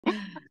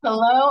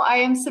Hello, I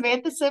am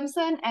Samantha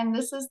Simpson, and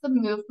this is The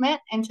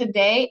Movement. And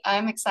today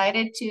I'm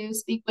excited to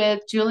speak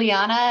with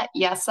Juliana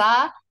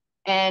Yasa,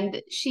 and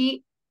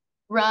she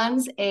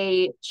runs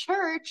a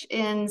church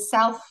in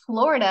South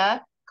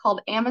Florida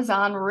called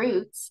Amazon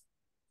Roots.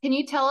 Can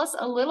you tell us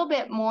a little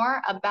bit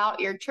more about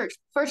your church?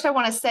 First, I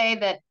want to say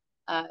that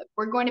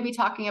we're going to be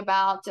talking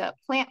about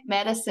plant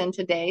medicine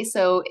today.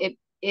 So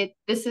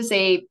this is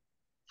a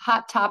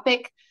hot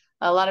topic.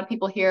 A lot of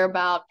people hear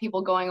about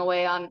people going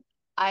away on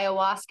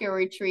ayahuasca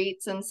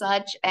retreats and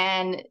such,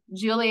 and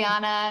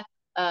Juliana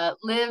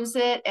lives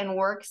it and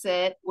works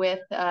it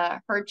with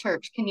her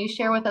church. Can you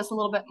share with us a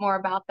little bit more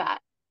about that?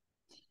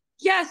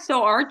 Yeah,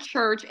 so our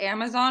church,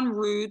 Amazon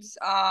Roots,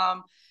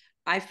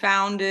 I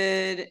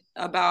founded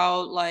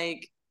about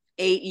like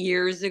 8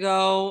 years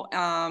ago.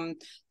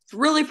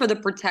 Really for the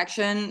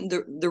protection,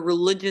 the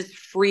religious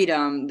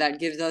freedom that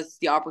gives us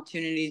the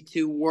opportunity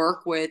to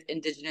work with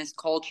indigenous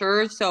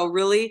cultures. So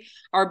really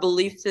our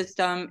belief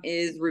system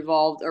is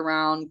revolved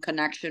around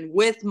connection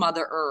with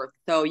Mother Earth.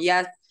 So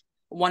yes,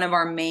 one of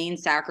our main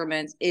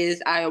sacraments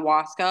is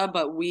ayahuasca,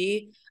 but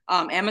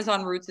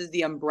Amazon Roots is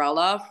the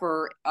umbrella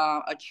for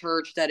a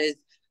church that is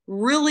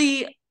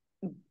really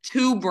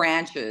two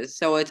branches.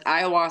 So it's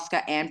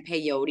ayahuasca and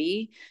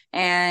peyote.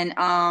 And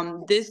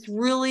this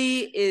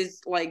really is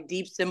like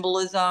deep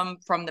symbolism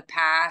from the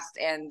past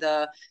and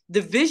the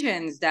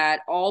visions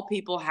that all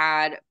people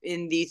had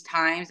in these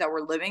times that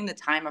we're living, the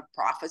time of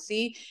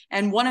prophecy.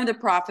 And one of the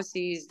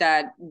prophecies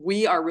that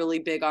we are really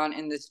big on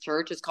in this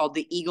church is called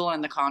the eagle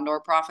and the condor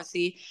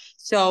prophecy.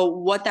 So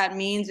what that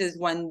means is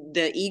when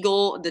the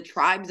eagle, the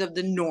tribes of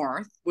the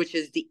north, which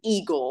is the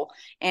eagle,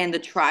 and the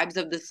tribes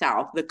of the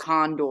south, the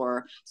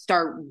condor,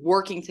 start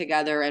working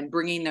together and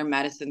bringing their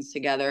medicines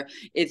together,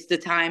 it's the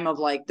time of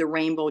like the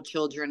rainbow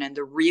children and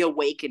the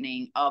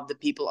reawakening of the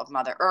people of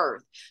Mother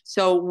Earth.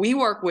 So we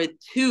work with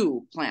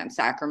two plant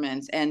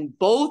sacraments, and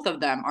both of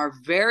them are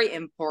very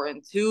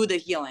important to the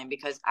healing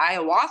because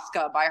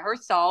ayahuasca by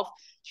herself,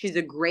 she's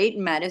a great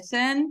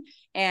medicine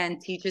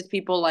and teaches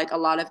people like a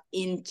lot of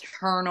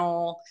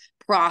internal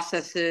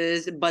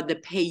processes. But the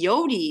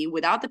peyote,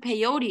 without the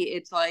peyote,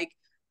 it's like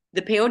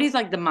the peyote is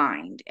like the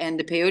mind, and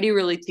the peyote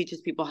really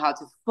teaches people how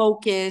to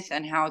focus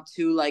and how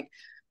to like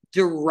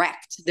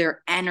direct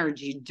their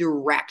energy,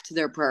 direct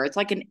their prayer. It's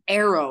like an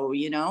arrow.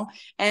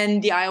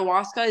 And the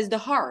ayahuasca is the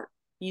heart.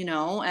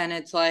 And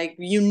it's like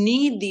you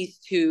need these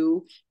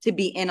two to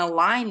be in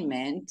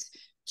alignment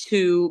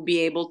to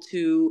be able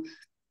to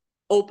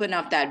open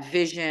up that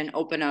vision,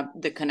 open up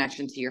the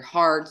connection to your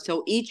heart.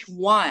 So each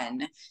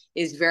one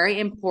is very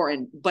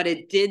important, but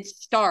it did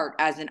start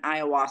as an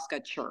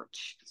ayahuasca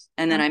church.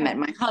 And then I Okay. met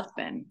my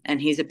husband,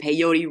 and he's a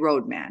peyote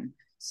roadman.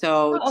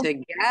 So Oh,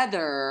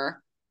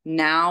 together,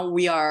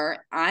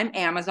 I'm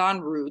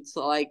Amazon Roots.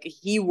 Like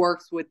he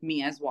works with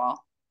me as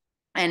well.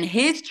 And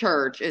his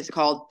church is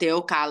called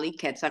Teocalli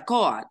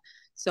Quetzalcoatl.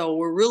 So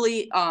we're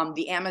really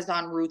the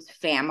Amazon Roots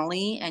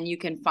family, and you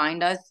can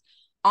find us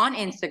on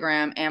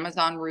Instagram,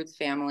 Amazon Roots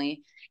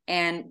Family.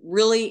 And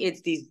really,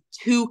 it's these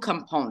two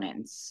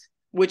components,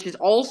 which is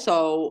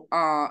also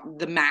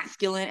the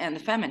masculine and the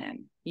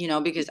feminine,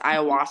 because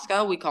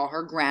ayahuasca, we call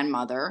her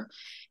grandmother,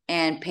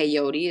 and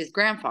peyote is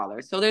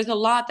grandfather. So there's a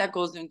lot that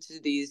goes into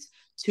these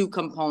two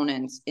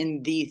components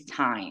in these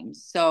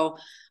times. So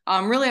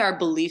really, our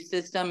belief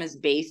system is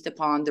based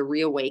upon the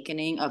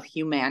reawakening of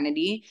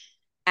humanity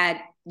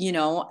at, you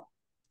know,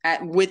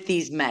 with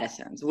these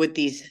medicines, with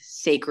these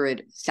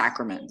sacred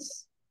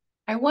sacraments.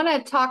 I want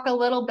to talk a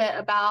little bit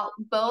about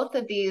both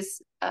of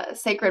these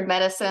sacred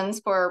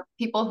medicines for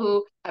people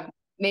who have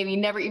maybe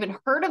never even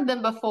heard of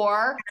them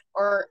before,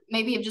 or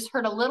maybe have just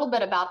heard a little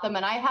bit about them.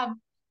 And I have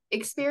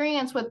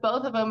experience with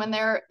both of them, and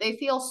they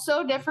feel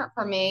so different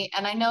for me.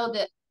 And I know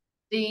that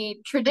the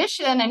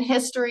tradition and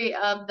history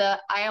of the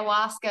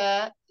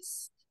ayahuasca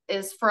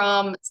is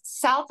from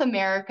South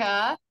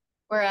America,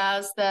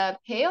 whereas the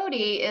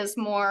peyote is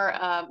more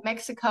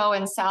Mexico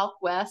and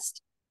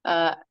Southwest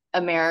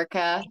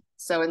America,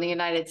 so in the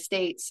United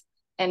States.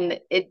 And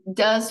it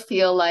does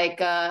feel like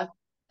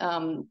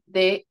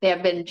they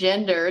have been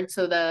gendered.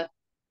 So the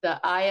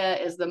Aya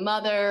is the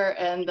mother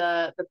and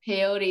the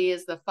peyote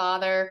is the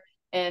father,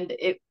 and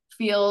it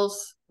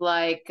feels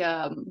like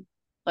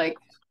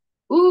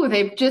ooh,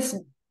 they've just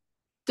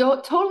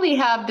don't totally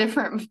have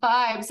different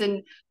vibes.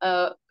 And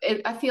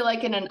I feel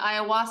like in an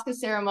ayahuasca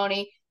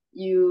ceremony,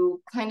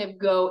 you kind of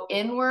go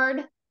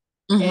inward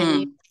and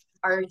you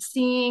Mm-hmm. are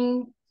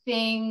seeing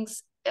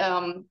things.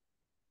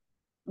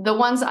 The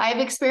ones I've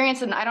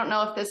experienced, and I don't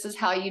know if this is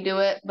how you do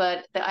it,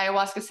 but the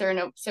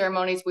ayahuasca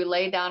ceremonies, we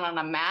lay down on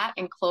a mat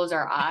and close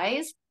our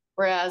eyes.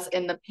 Whereas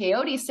in the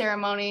peyote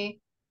ceremony,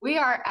 we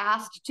are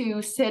asked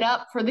to sit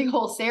up for the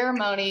whole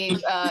ceremony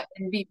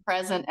and be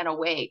present and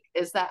awake.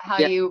 Is that how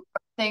you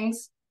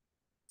things?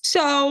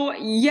 So,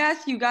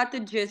 yes, you got the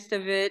gist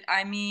of it.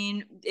 I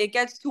mean, it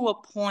gets to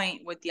a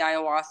point with the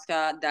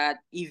ayahuasca that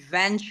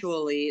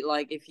eventually,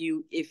 like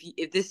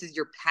if this is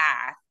your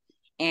path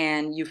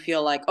and you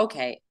feel like,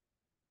 okay,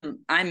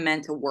 I'm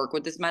meant to work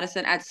with this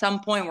medicine. At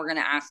some point, we're going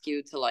to ask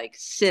you to like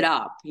sit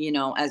up,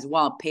 as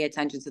well, pay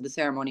attention to the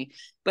ceremony.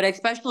 But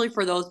especially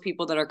for those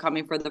people that are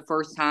coming for the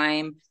first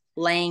time,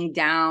 laying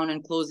down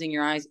and closing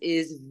your eyes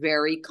is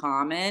very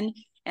common.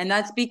 And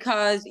that's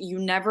because you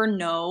never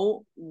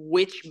know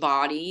which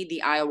body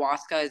the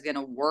ayahuasca is going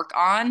to work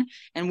on.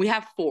 And we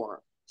have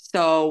four.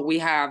 So we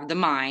have the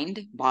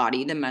mind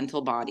body, the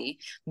mental body,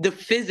 the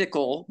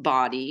physical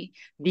body,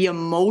 the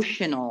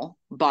emotional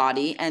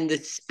body, and the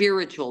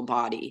spiritual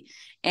body.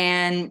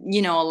 And,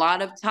 a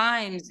lot of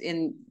times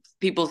in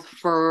people's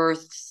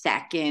first,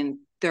 second,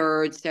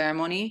 third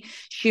ceremony,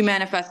 she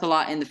manifests a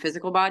lot in the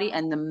physical body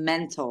and the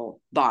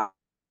mental body.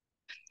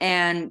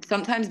 And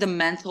sometimes the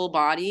mental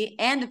body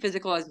and the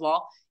physical as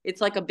well, it's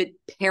like a bit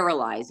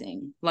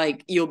paralyzing.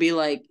 Like you'll be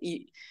like,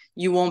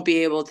 you won't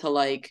be able to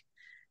like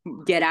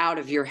get out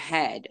of your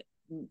head.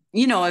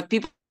 If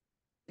people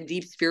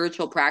deep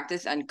spiritual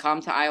practice and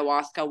come to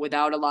ayahuasca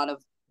without a lot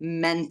of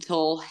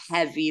mental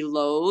heavy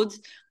loads,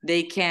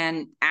 they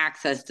can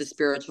access the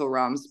spiritual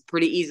realms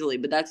pretty easily.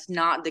 But that's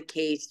not the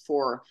case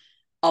for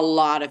a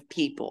lot of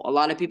people. A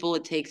lot of people,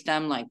 it takes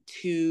them like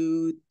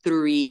 2,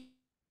 3,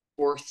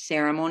 4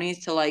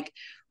 ceremonies to like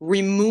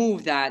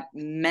remove that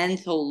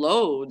mental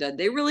load that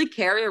they really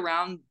carry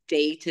around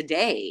day to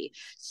day.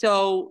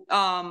 So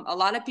a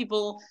lot of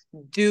people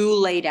do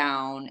lay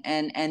down,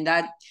 and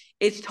that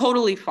it's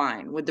totally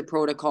fine with the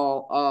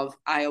protocol of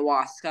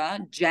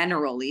ayahuasca,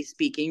 generally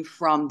speaking,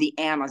 from the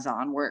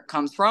Amazon, where it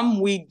comes from.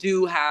 We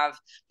do have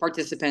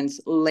participants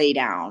lay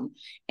down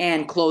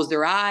and close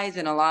their eyes.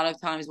 And a lot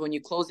of times when you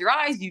close your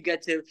eyes, you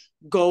get to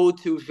go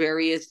to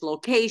various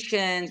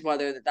locations,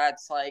 whether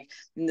that's like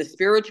in the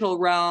spiritual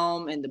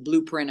realm, in the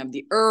blueprint of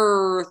the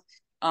earth,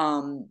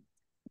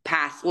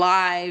 past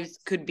lives,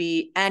 could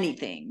be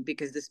anything,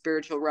 because the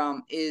spiritual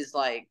realm is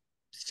like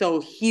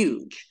so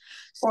huge.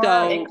 Or it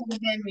So could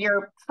have been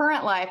your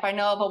current life. I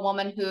know of a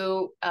woman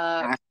who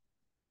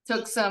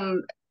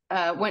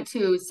went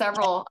to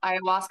several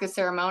ayahuasca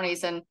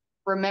ceremonies and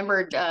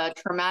remembered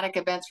traumatic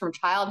events from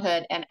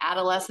childhood and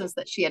adolescence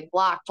that she had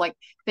blocked, like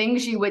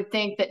things you would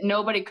think that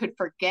nobody could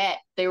forget.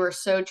 They were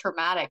so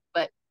traumatic,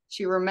 but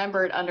she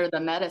remembered under the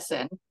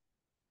medicine.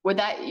 Would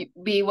that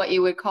be what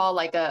you would call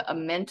like a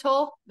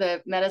mental?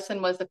 The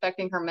medicine was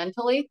affecting her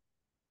mentally?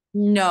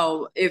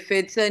 no, if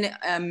it's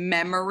a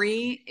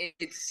memory,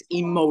 it's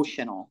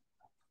emotional.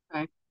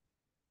 Okay.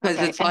 Because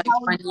Okay. it's And like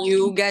when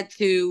you get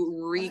to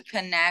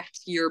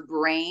reconnect your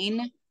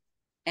brain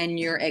and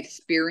your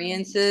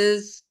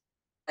experiences,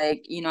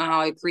 like,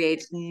 how it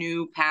creates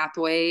new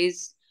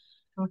pathways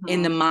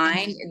in the mhm.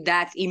 mind,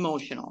 that's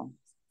emotional.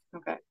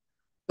 Okay.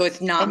 So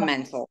it's not And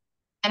mental.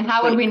 and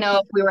how would But we know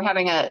if we were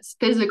having a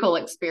physical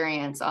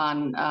experience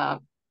on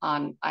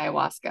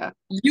ayahuasca?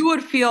 you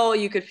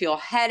could feel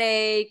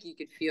headache, you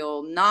could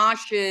feel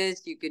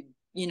nauseous, you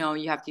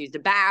have to use the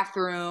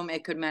bathroom.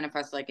 It could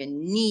manifest like a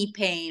knee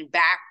pain,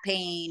 back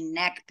pain,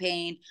 neck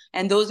pain.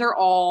 And those are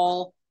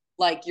all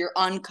like your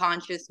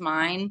unconscious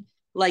mind,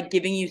 like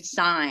giving you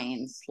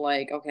signs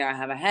like, okay, I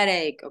have a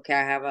headache. Okay,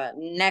 I have a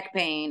neck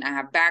pain. I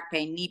have back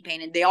pain, knee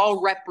pain. And they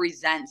all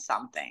represent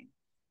something.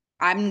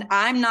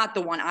 I'm not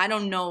the one. I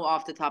don't know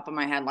off the top of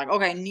my head, like,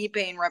 okay, knee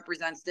pain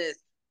represents this,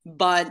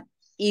 but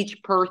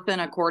each person,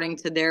 according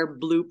to their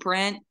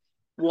blueprint,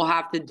 will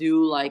have to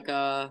do like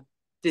a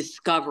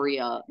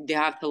discovery. They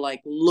have to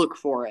like look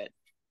for it.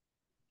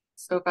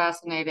 So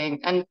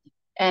fascinating.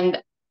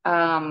 And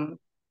um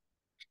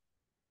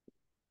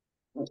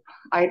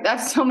I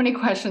that's so many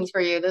questions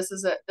for you. This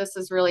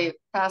is really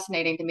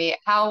fascinating to me.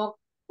 How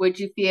would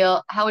you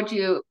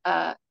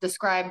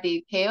describe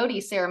the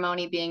peyote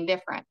ceremony being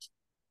different?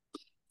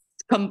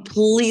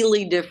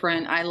 Completely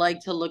different. I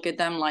like to look at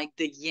them like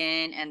the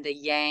yin and the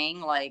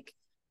yang, like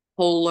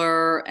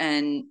polar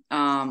and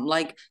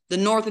like the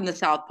north and the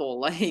south pole.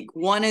 Like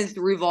one is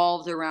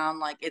revolves around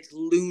like it's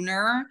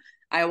lunar.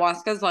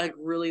 Ayahuasca is like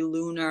really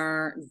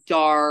lunar,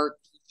 dark,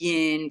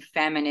 yin,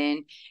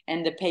 feminine,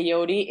 and the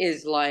peyote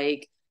is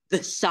like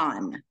the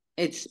sun.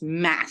 It's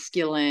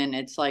masculine,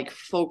 it's like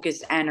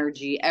focused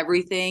energy.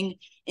 Everything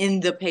in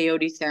the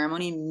peyote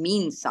ceremony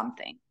means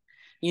something.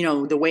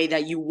 The way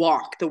that you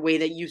walk, the way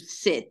that you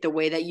sit, the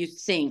way that you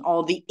sing,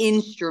 all the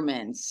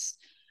instruments,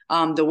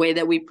 the way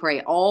that we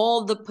pray,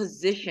 all the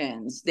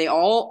positions, they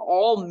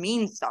all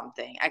mean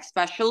something,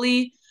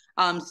 especially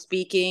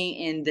speaking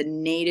in the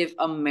Native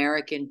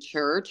American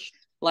church.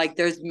 Like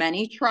there's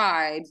many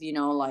tribes,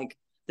 like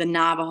the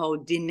Navajo,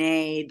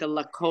 Diné, the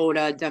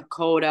Lakota,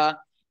 Dakota,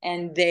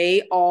 and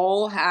they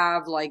all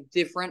have like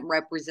different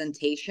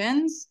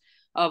representations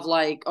of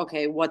like,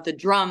 okay, what the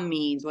drum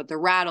means, what the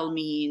rattle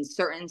means,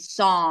 certain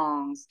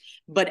songs,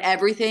 but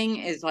everything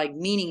is like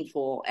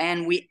meaningful.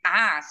 And we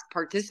ask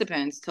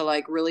participants to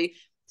like really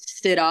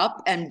sit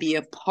up and be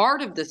a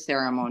part of the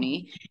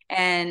ceremony.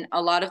 And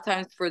a lot of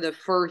times for the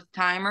first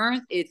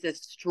timers, it's a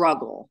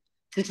struggle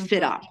to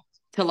sit Mhm. up,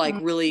 to like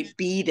really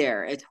be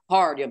there. It's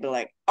hard. You'll be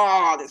like,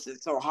 oh, this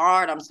is so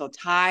hard. I'm so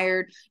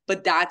tired.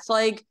 But that's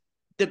like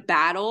the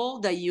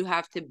battle that you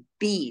have to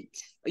beat.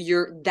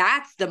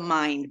 That's the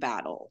mind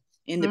battle.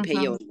 in the Mm-hmm.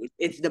 peyote.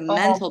 It's the Oh,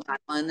 mental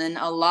battle. And then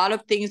a lot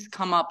of things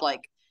come up,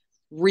 like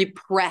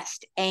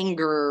repressed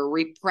anger,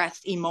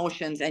 repressed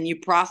emotions, and you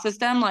process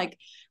them like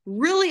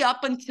really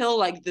up until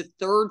like the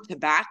third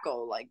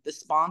tobacco, like the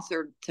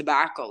sponsored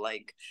tobacco.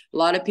 Like a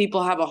lot of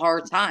people have a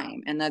hard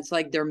time, and that's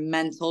like their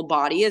mental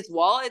body as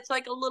well. It's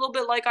like a little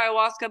bit like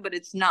ayahuasca, but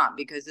it's not,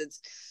 because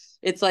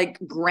it's like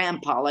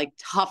grandpa, like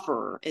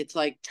tougher. It's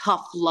like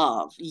tough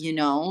love,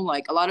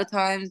 like a lot of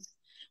times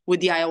with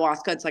the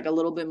ayahuasca, it's like a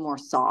little bit more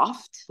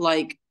soft,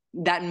 like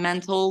that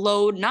mental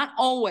load. Not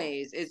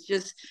always. It's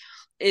just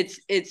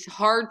it's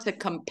hard to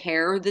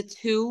compare the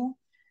two,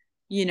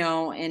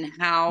 and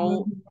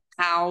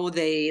how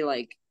they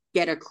like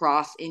get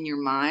across in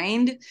your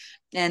mind.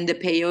 And the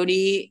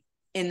peyote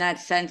in that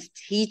sense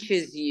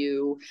teaches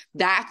you,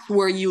 that's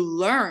where you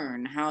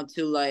learn how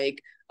to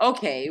like,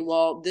 okay,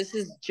 well, this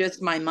is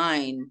just my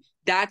mind.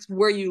 That's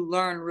where you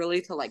learn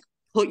really to like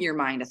put your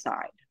mind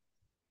aside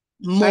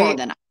more I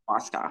than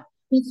ayahuasca.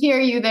 hear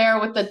you there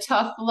with the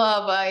tough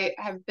love. I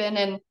have been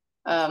in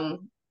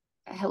um,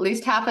 at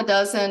least half a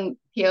dozen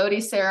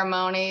peyote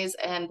ceremonies,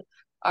 and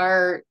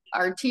our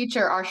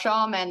teacher, our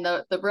shaman,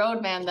 the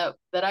roadman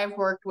that I've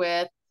worked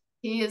with,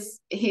 he's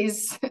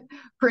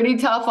pretty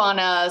tough on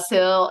us.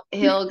 He'll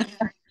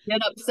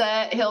get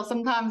upset. He'll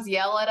sometimes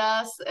yell at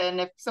us,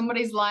 and if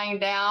somebody's lying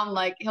down,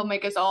 like he'll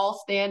make us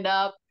all stand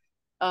up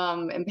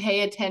and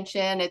pay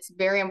attention. It's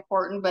very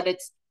important, but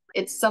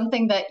it's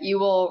something that you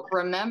will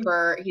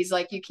remember. He's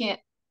like, you can't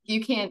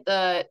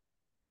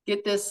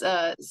get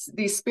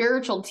these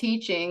spiritual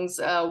teachings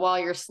while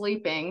you're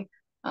sleeping,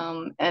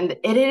 and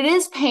it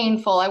is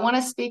painful. I want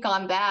to speak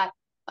on that.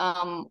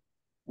 Um,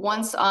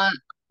 once on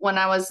When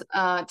I was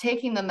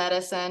taking the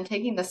medicine,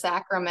 taking the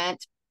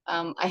sacrament,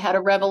 I had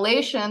a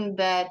revelation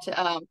that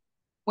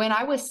when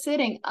I was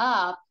sitting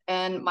up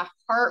and my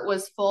heart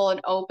was full and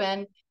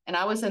open, and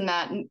I was in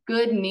that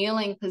good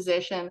kneeling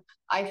position,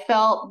 I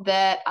felt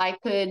that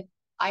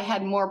I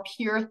had more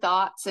pure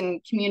thoughts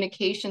and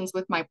communications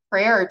with my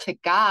prayer to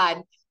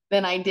God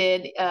than I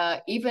did,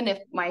 even if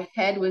my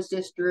head was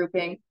just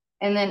drooping.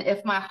 And then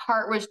if my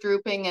heart was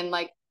drooping and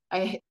like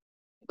I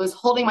was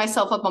holding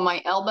myself up on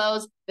my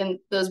elbows, then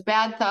those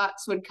bad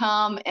thoughts would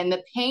come and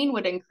the pain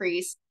would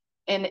increase.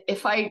 And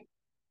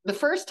the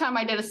first time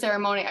I did a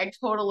ceremony, I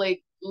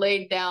totally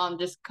laid down,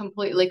 just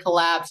completely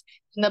collapsed.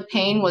 And the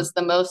pain was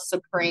the most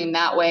supreme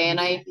that way. And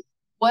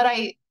what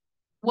I,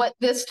 what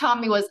this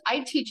taught me was I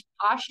teach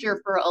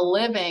posture for a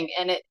living.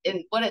 And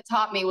what it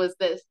taught me was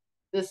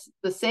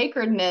the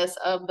sacredness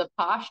of the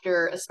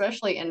posture,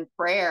 especially in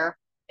prayer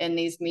in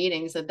these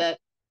meetings, that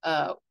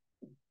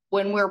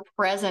when we're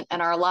present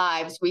in our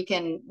lives, we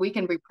can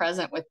be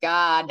present with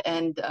God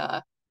and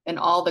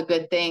all the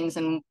good things.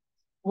 And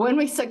when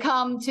we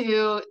succumb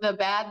to the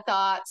bad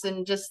thoughts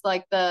and just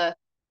like the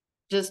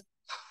just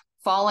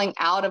falling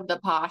out of the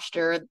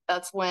posture,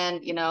 that's when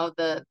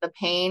the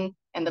pain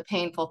and the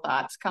painful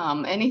thoughts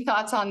come. Any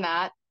thoughts on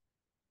that?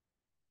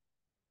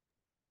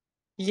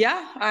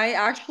 Yeah, I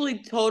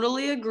actually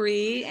totally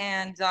agree.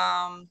 And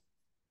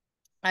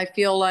I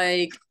feel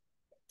like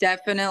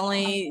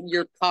definitely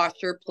your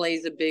posture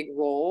plays a big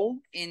role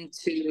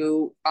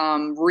into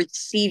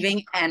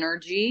receiving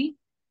energy.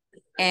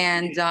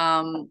 And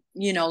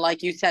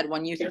like you said,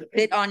 when you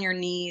sit on your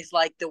knees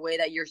like the way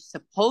that you're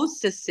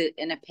supposed to sit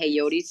in a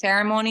peyote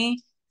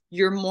ceremony,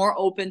 you're more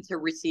open to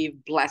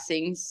receive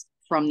blessings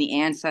from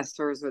the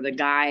ancestors or the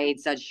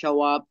guides that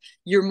show up.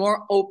 You're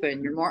more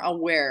open, you're more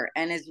aware,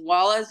 and as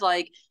well as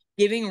like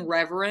giving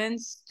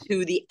reverence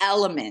to the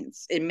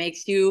elements, it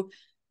makes you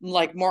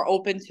like more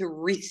open to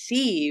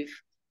receive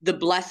the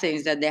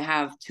blessings that they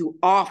have to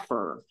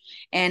offer.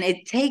 And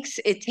it takes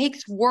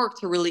work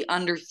to really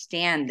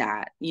understand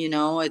that.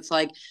 It's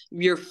like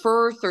your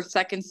first or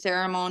second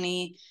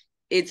ceremony,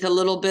 it's a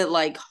little bit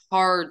like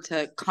hard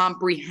to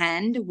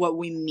comprehend what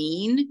we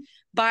mean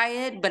by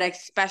it. But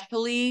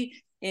especially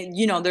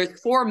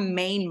there's four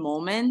main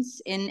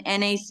moments in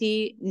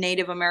NAC,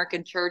 Native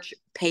American Church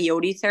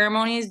peyote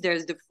ceremonies.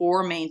 There's the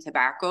four main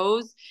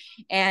tobaccos,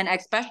 and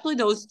especially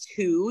those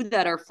two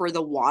that are for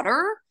the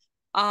water.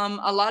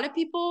 A lot of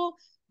people,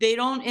 they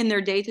don't in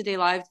their day-to-day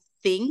lives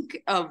think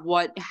of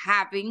what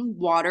having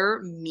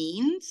water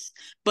means.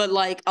 But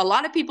like a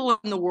lot of people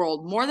in the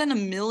world, more than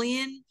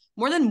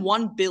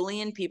 1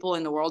 billion people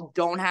in the world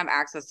don't have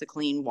access to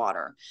clean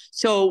water.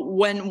 So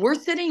when we're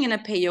sitting in a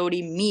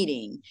peyote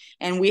meeting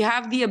and we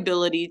have the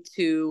ability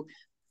to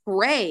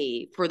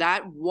pray for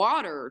that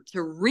water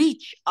to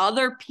reach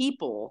other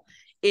people,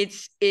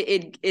 it's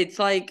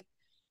like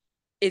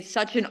it's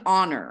such an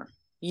honor,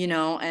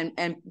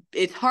 and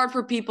it's hard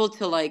for people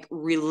to like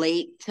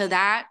relate to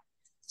that.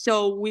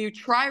 So we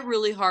try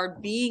really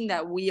hard, being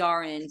that we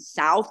are in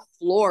South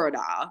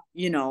Florida,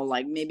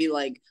 like maybe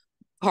like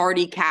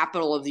party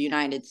capital of the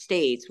United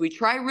States. We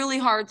try really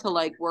hard to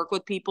like work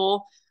with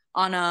people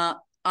on a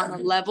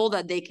level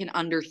that they can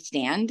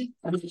understand,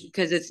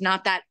 because it's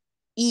not that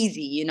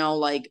easy, you know,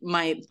 like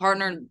my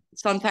partner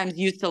sometimes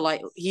used to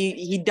like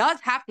he does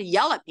have to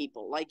yell at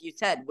people, like you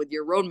said, with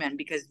your roadman,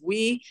 because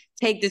we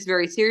take this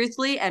very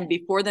seriously. And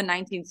before the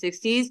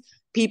 1960s,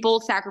 people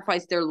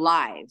sacrificed their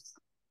lives.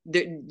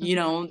 You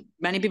know,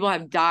 many people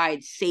have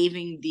died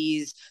saving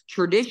these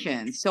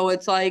traditions. So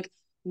it's like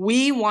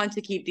we want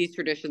to keep these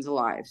traditions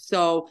alive.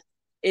 So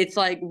it's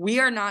like we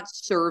are not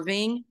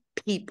serving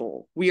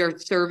people, we are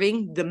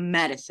serving the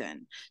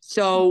medicine.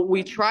 So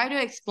we try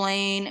to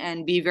explain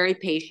and be very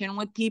patient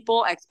with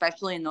people,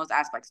 especially in those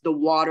aspects. The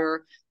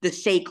water, the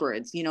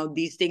sacreds, you know,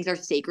 these things are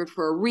sacred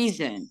for a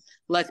reason.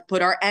 Let's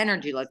put our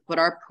energy, let's put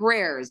our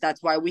prayers.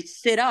 That's why we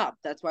sit up,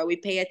 that's why we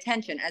pay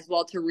attention as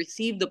well to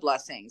receive the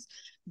blessings.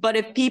 But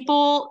if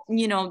people,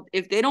 you know,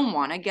 if they don't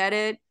want to get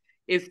it,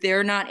 if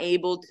they're not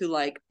able to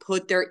like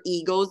put their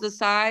egos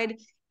aside,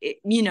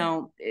 you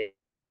know, it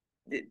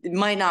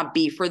might not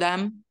be for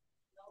them,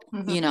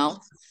 you know,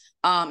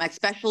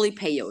 especially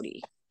peyote.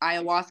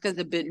 Ayahuasca is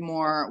a bit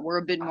more, we're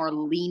a bit more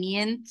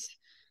lenient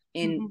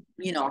in,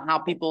 you know, how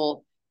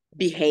people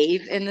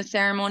behave in the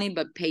ceremony,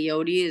 but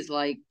peyote is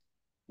like,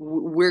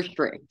 we're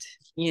strict,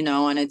 you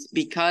know, and it's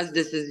because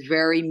this is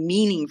very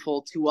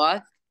meaningful to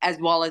us, as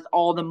well as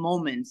all the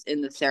moments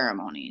in the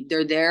ceremony.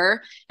 They're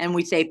there, and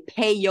we say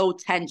pay yo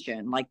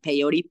tension, like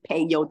peyote,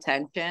 pay yo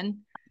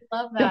tension.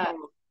 Love that.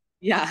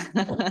 Yeah.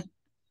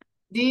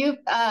 Do you,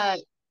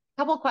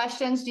 couple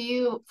questions. Do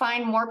you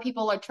find more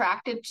people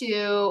attracted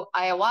to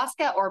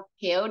ayahuasca or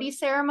peyote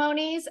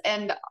ceremonies?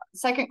 And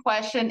second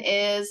question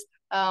is,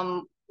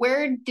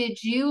 where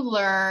did you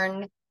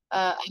learn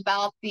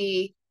about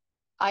the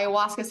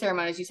ayahuasca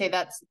ceremonies? You say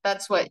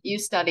that's what you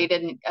studied,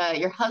 and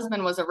your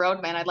husband was a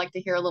roadman. I'd like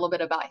to hear a little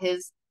bit about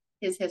his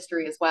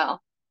history as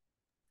well.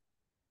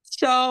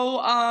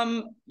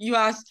 So, you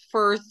asked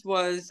first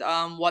was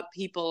what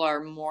people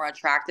are more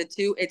attracted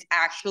to. It's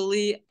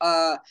actually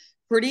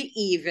pretty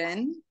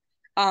even.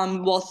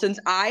 Well, since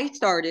I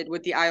started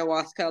with the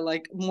ayahuasca,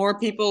 like more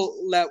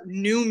people that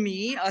knew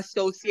me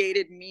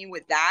associated me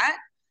with that.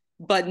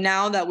 But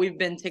now that we've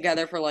been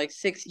together for like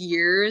 6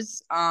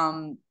 years,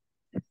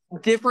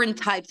 different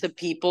types of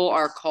people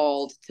are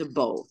called to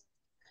both.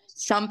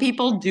 Some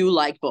people do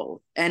like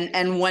both.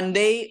 And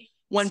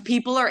when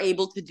people are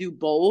able to do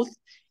both,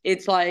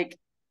 it's like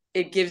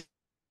it gives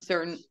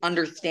certain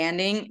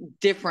understanding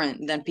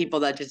different than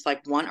people that just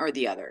like one or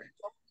the other.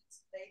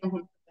 Mm-hmm.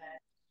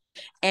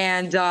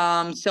 And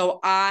so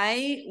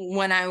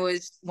when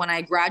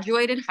I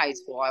graduated high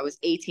school, I was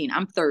 18.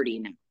 I'm 30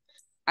 now.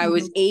 I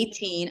was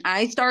 18.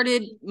 I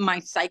started my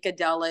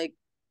psychedelic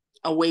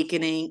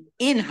awakening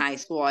in high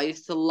school. I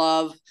used to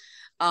love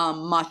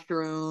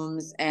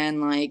mushrooms,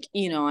 and like,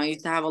 you know, I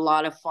used to have a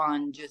lot of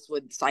fun just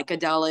with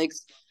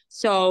psychedelics.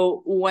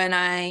 So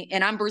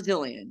and I'm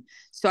Brazilian,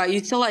 so I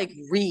used to like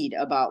read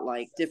about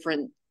like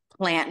different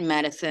plant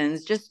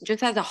medicines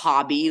just as a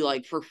hobby,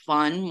 like for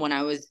fun, when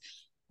I was,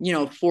 you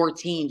know,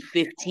 14,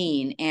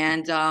 15.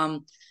 And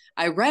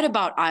I read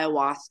about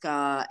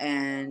ayahuasca,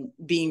 and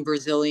being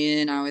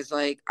Brazilian, I was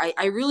like,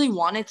 I really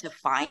wanted to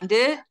find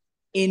it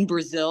in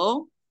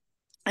Brazil,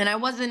 and I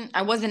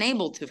wasn't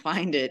able to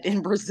find it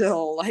in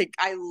Brazil. Like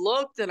I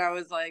looked and I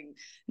was like,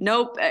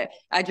 nope,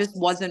 I just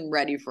wasn't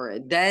ready for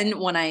it. Then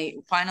when I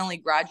finally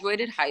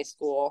graduated high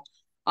school,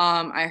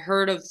 I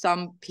heard of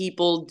some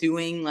people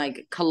doing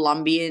like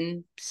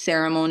Colombian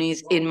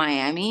ceremonies in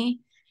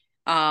Miami.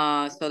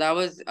 So that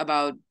was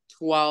about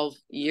 12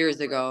 years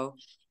ago.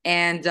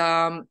 And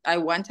I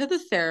went to the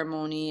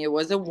ceremony. It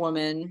was a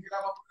woman.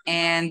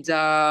 And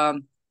at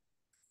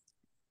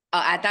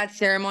that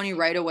ceremony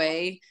right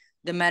away,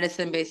 the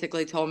medicine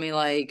basically told me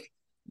like,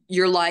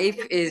 your life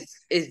is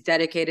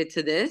dedicated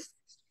to this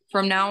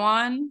from now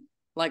on.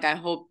 Like I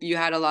hope you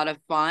had a lot of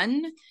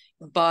fun,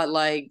 but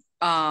like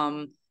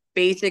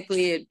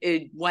basically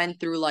it went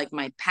through like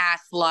my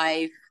past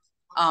life,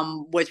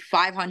 which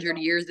 500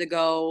 years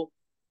ago.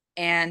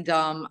 And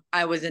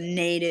I was a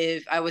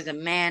native, I was a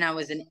man, I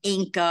was an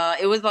Inca.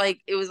 It was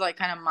like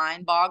kind of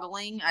mind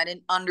boggling. I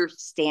didn't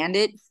understand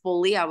it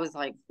fully. I was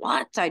like,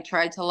 what? I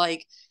tried to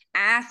like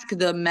ask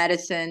the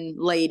medicine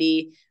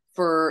lady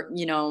for,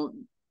 you know,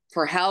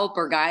 for help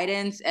or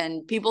guidance,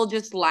 and people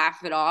just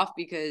laugh it off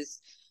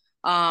because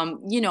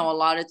you know, a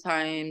lot of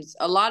times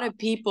a lot of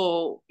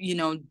people, you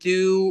know,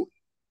 do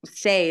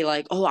say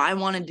like, oh, I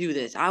want to do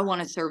this, I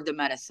want to serve the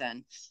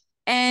medicine.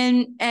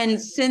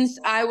 And since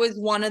I was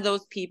one of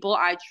those people,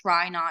 I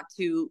try not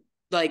to,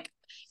 like,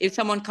 if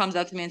someone comes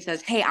up to me and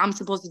says, hey, I'm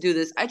supposed to do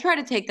this, I try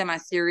to take them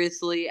as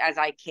seriously as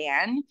I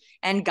can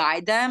and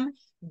guide them.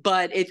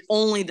 But it's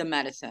only the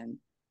medicine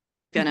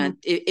gonna,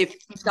 if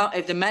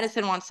the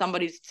medicine wants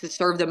somebody to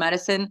serve the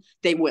medicine,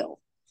 they will.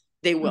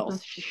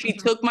 She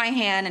took my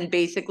hand, and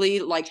basically,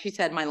 like she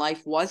said, my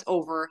life was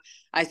over.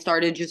 I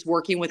started just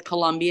working with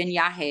Colombian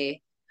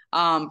yahe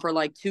for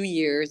like 2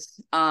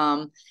 years.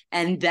 And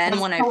then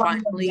What's when I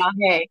Colombian finally,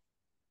 yahe?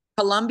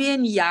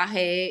 Colombian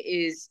yahe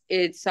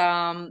it's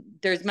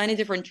there's many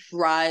different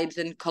tribes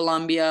in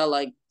Colombia,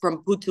 like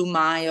from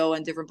Putumayo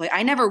and different places.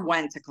 I never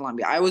went to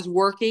Colombia. I was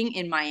working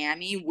in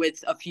Miami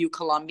with a few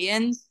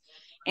Colombians,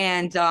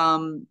 And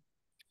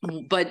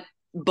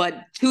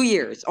but 2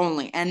 years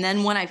only. And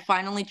then when I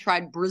finally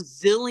tried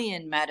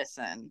Brazilian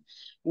medicine,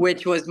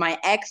 which was my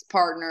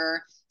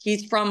ex-partner,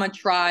 he's from a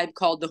tribe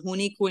called the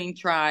Huniquing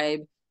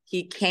tribe.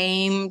 He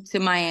came to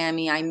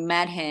Miami. I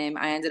met him.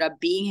 I ended up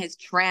being his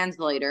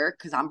translator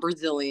because I'm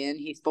Brazilian.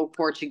 He spoke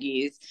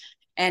Portuguese.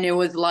 And it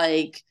was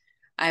like,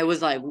 I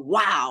was like,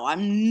 wow,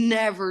 I'm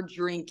never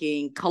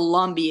drinking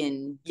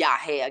Colombian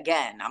yahe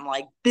again. I'm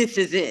like, this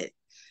is it.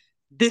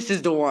 This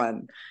is the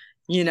one,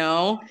 you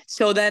know?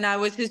 So then I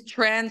was his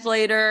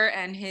translator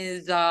and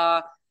his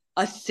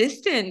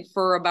assistant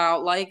for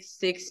about like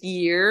 6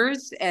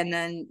 years. And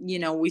then, you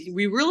know,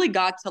 we really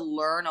got to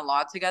learn a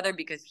lot together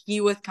because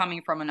he was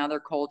coming from another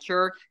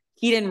culture.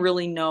 He didn't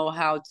really know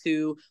how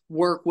to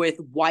work with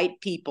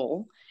white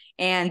people.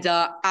 And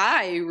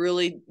I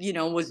really, you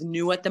know, was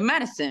new at the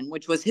medicine,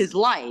 which was his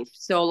life.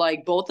 So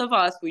like both of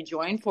us, we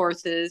joined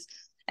forces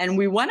and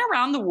we went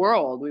around the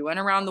world. We went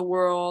around the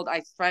world. I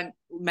spent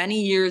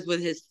many years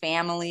with his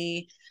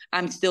family.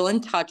 I'm still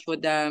in touch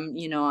with them,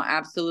 you know,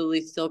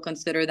 absolutely still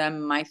consider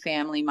them my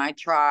family, my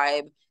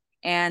tribe.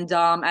 And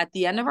at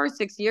the end of our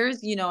 6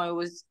 years, you know,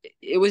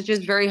 it was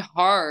just very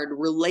hard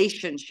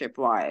relationship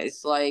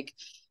wise. Like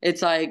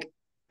it's like,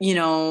 you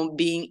know,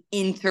 being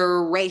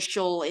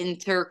interracial,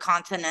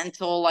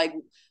 intercontinental, like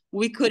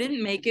we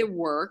couldn't make it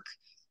work.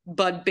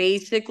 But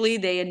basically,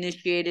 they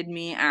initiated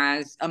me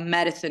as a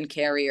medicine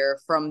carrier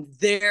from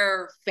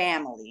their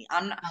family.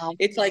 Oh,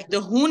 It's like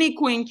the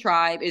Huniquing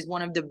tribe is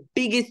one of the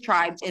biggest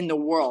tribes in the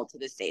world to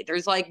this day.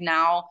 There's like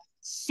now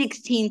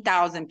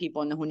 16,000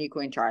 people in the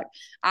Huniquing tribe.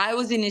 I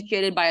was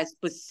initiated by a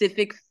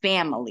specific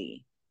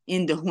family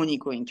in the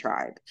Huniquing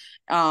tribe.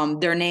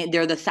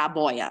 They're the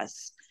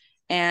Saboyas,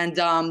 and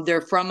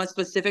they're from a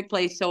specific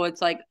place. So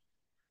it's like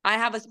I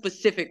have a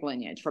specific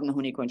lineage from the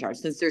Huniquing tribe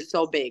since they're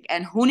so big.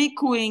 And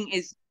Huniquing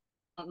is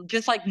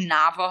just like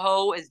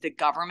Navajo is the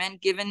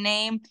government given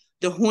name.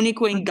 The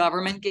Huniquing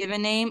government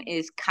given name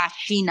is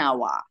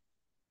Kashinawa.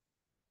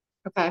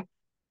 okay.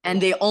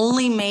 And they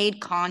only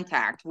made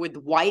contact with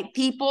white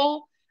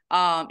people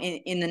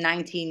in the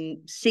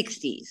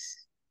 1960s.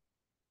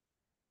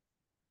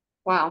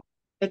 Wow.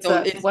 It's So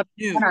a it's what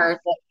new. an honor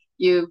that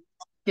you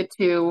get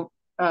to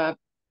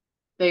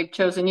they've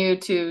chosen you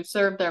to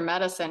serve their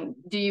medicine.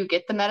 Do you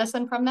get the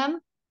medicine from them?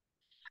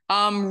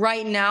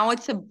 Right now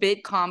it's a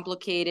bit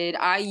complicated.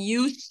 I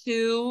used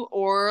to,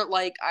 or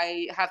like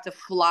I have to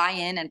fly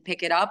in and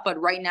pick it up, but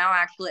right now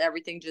actually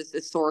everything just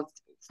is sourced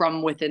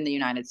from within the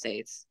United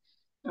States.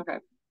 Okay.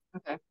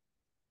 Okay.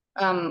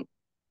 Um,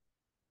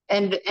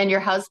 and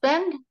your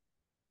husband?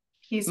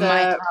 He's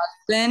My a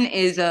husband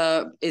is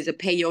a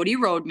peyote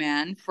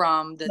roadman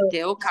from the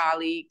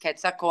Teocalli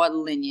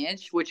Quetzalcoatl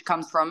lineage, which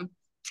comes from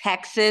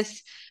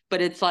Texas,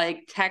 but it's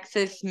like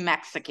Texas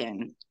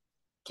Mexican.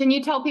 Can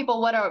you tell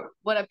people what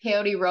a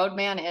peyote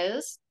roadman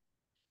is?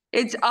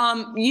 It's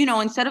you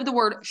know, instead of the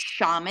word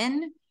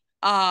shaman,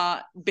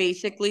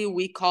 basically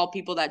we call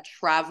people that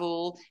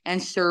travel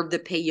and serve the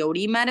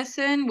peyote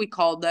medicine, we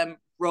call them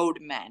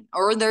roadmen.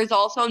 Or there's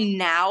also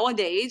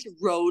nowadays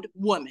road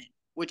women,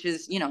 which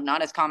is, you know,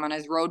 not as common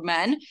as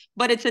roadmen,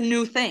 but it's a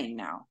new thing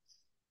now.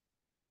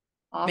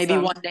 Maybe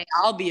Awesome. one day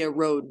I'll be a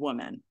road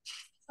woman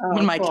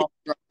when Oh, my kids cool.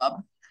 grow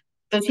up.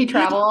 Does he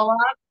travel a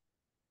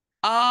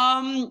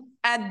lot?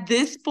 At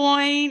this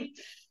point,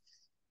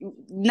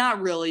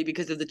 not really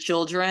because of the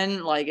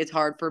children. Like it's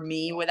hard for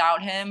me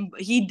without him.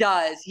 He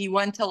does. He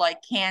went to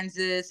like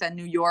Kansas and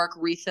New York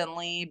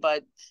recently,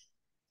 but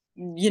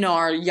you know,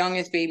 our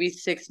youngest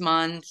baby's 6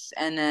 months,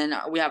 and then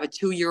we have a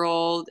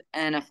 2-year-old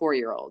and a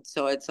 4-year-old.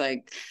 So it's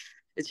like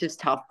it's just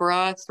tough for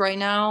us right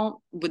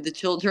now with the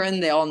children.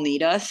 They all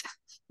need us.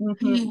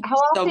 Hmm.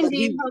 So, but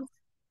he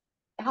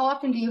How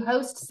often do you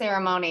host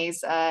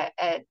ceremonies at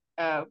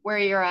where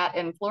you're at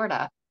in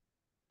Florida?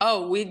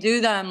 Oh, we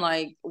do them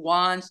like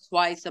once,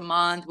 twice a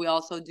month. We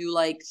also do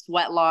like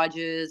sweat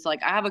lodges.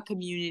 Like I have a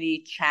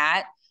community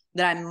chat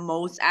that I'm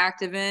most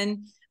active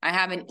in. I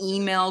have an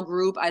email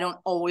group. I don't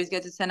always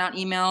get to send out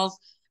emails.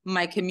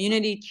 My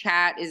community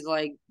chat is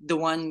like the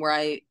one where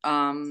I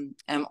am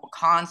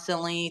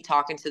constantly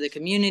talking to the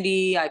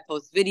community. I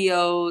post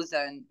videos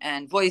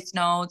and voice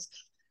notes.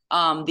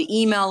 The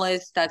email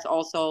list, that's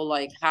also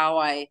like how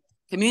I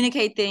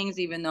communicate things,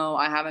 even though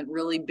I haven't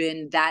really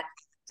been that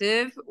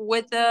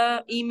with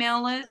the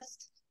email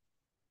list.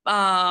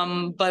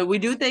 But we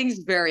do things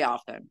very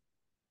often.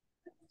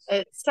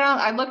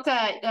 I looked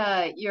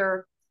at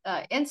your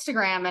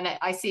Instagram and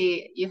I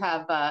see you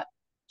have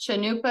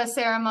chanupa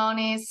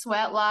ceremonies,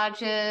 sweat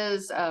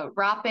lodges,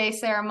 rape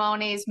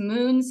ceremonies,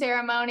 moon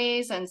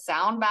ceremonies, and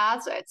sound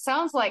baths. It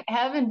sounds like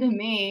heaven to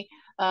me.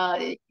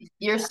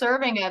 You're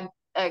serving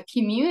a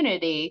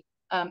community.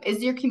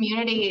 Is your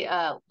community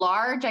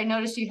large? I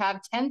noticed you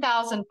have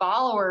 10,000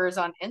 followers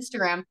on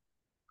Instagram.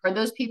 Are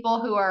those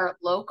people who are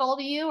local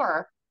to you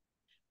or?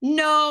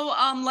 No,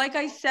 like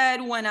I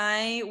said, when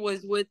I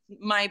was with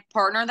my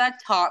partner that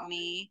taught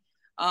me,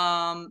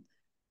 um,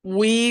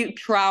 We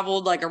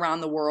traveled like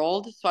around the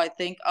world. So I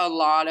think a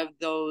lot of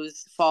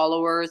those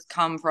followers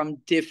come from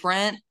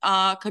different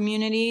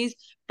communities.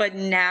 But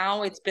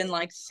now it's been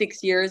like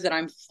 6 years that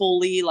I'm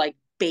fully like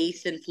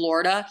based in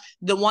Florida.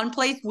 The one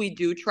place we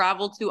do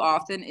travel to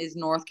often is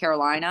North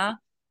Carolina,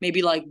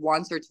 maybe like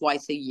once or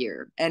twice a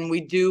year. And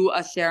we do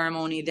a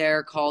ceremony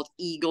there called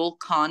Eagle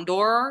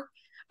Condor.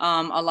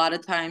 A lot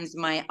of times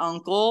my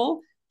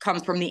uncle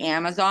comes from the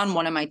Amazon,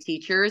 one of my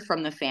teachers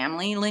from the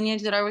family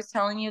lineage that I was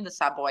telling you, the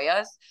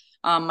Saboyas.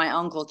 My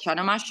uncle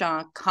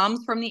Chanamasha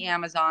comes from the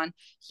Amazon.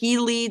 He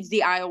leads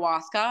the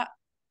ayahuasca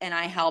and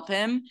I help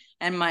him.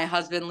 And my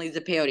husband leads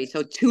the peyote.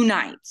 So 2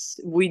 nights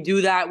we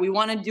do that. We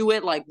want to do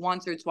it like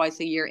once or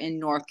twice a year in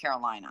North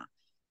Carolina.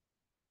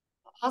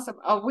 Awesome.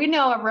 Oh, we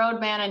know a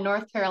roadman in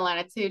North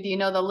Carolina too. Do you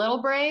know the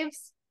Little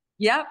Braves?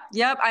 Yep,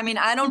 yep. I mean,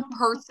 I don't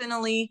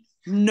personally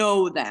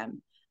know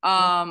them.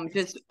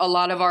 Just a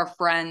lot of our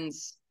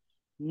friends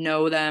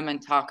know them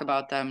and talk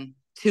about them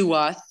to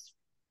us.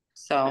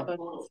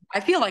 So I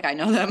feel like I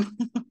know them.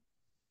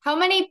 How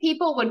many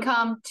people would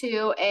come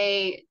to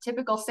a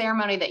typical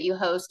ceremony that you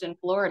host in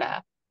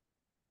Florida?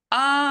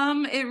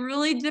 It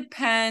really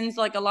depends.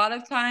 Like a lot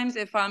of times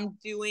if I'm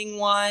doing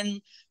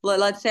one,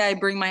 let's say I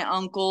bring my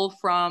uncle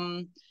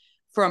from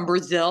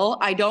Brazil,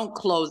 I don't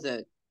close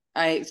it.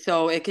 I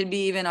so it could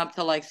be even up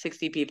to like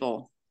 60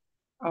 people.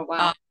 Oh, Um,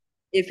 wow.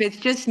 if it's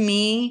just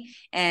me,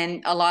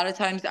 and a lot of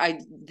times I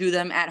do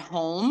them at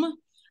home,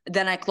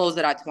 then I close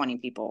it at 20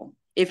 people.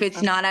 If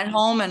it's not at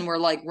home and we're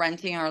like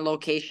renting our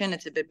location,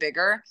 it's a bit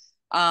bigger.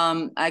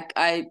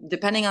 I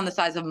depending on the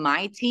size of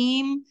my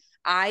team,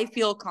 I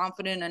feel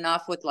confident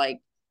enough with like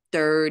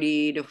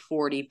 30 to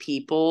 40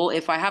 people.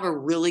 If I have a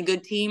really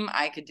good team,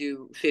 I could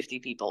do 50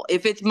 people.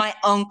 If it's my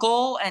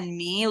uncle and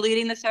me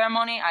leading the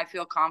ceremony, I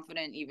feel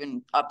confident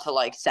even up to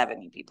like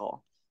 70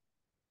 people.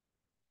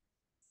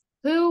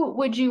 Who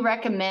would you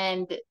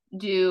recommend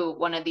do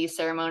one of these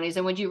ceremonies?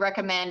 And would you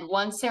recommend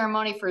one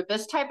ceremony for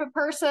this type of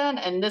person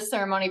and this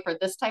ceremony for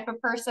this type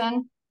of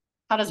person?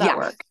 How does that Yeah.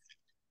 work?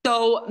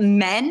 So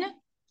men,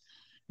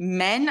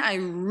 I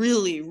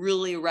really,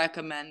 really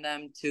recommend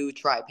them to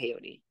try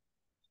peyote.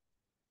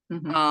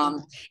 Mhm.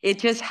 Um, it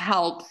just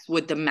helps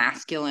with the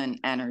masculine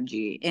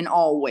energy in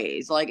all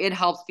ways. Like it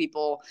helps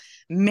people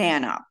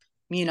man up,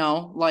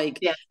 like,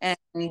 Yeah. and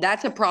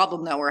that's a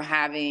problem that we're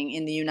having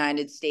in the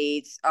United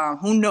States.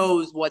 Who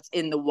knows what's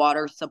in the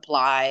water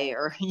supply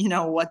or,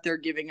 what they're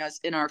giving us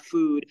in our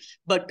food,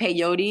 but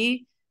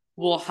peyote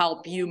will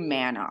help you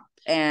man up.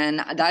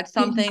 And that's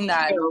something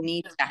that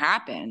needs to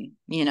happen.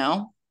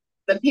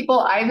 The people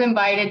I've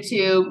invited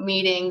to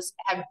meetings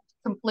have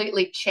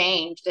completely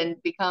changed and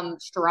become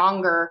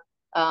stronger,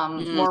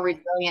 Mm, more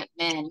resilient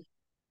men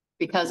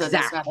because of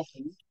this exactly.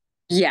 medicine.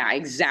 Yeah,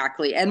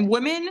 exactly. And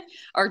women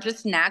are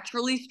just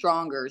naturally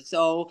stronger.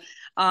 So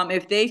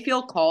if they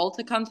feel called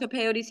to come to a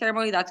peyote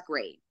ceremony, that's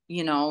great.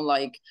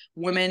 Like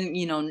women,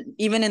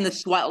 even in the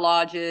sweat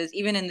lodges,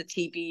 even in the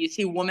teepee, you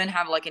see women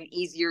have like an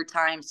easier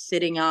time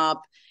sitting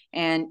up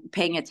and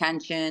paying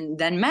attention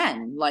than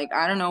men. Like,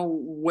 I don't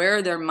know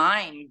where their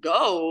mind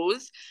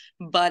goes,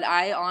 but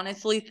I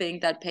honestly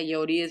think that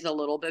peyote is a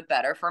little bit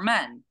better for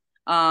men.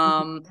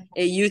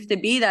 It used to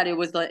be that it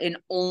was an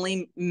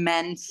only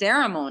men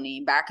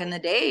ceremony back in the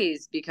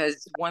days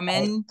because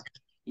women,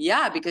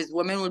 yeah, because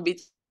women would be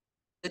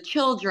the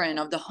children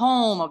of the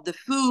home, of the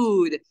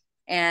food,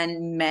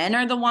 and men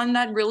are the one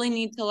that really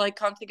need to like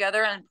come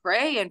together and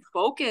pray and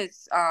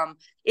focus.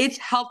 It's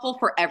helpful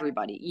for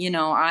everybody.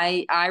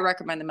 I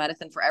recommend the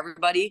medicine for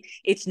everybody.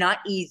 It's not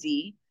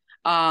easy.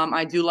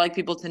 I do like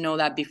people to know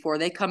that before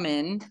they come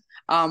in.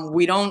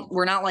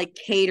 We're not like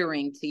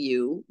catering to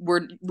you.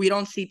 We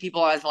don't see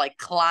people as like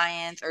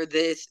clients or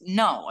this.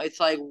 No, it's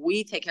like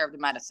we take care of the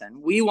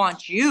medicine. We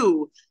want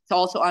you to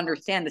also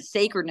understand the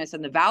sacredness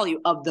and the value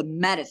of the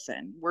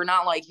medicine. We're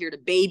not like here to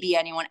baby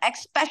anyone,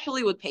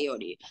 especially with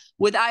peyote.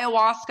 With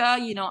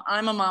ayahuasca,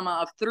 I'm a mama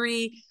of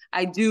three.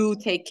 I do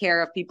take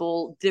care of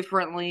people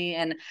differently,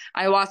 and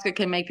ayahuasca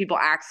can make people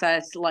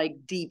access like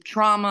deep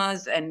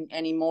traumas and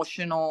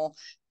emotional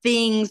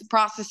things,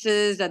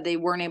 processes that they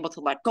weren't able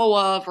to let go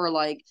of or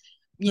like,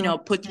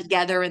 put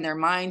together in their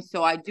mind.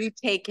 So I do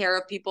take care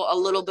of people a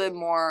little bit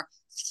more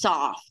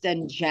soft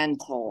and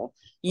gentle.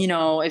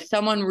 If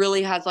someone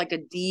really has like a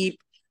deep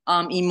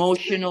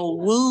emotional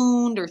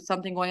wound or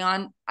something going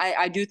on,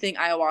 I do think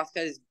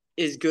ayahuasca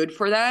is good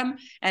for them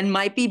and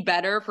might be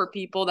better for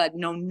people that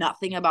know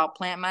nothing about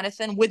plant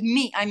medicine. With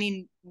me, I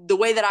mean, the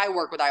way that I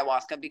work with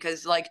ayahuasca,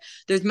 because like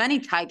there's many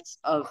types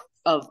of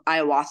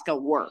ayahuasca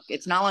work.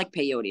 It's not like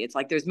peyote. It's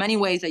like there's many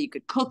ways that you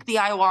could cook the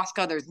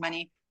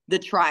ayahuasca. The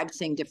tribes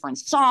sing different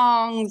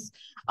songs.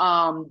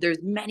 There's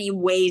many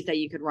ways that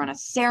you could run a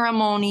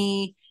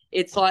ceremony.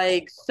 It's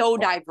like so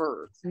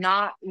diverse,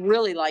 not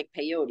really like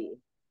peyote.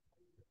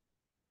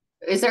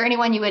 Is there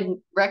anyone you would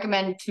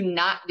recommend to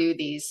not do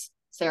these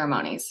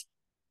ceremonies?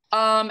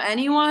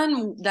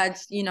 Anyone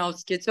that's,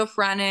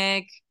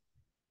 schizophrenic,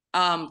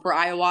 for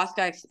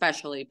ayahuasca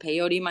especially,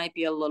 peyote might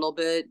be a little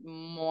bit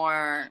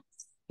more,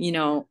 you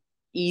know,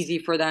 easy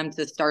for them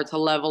to start to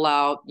level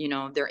out, you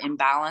know, their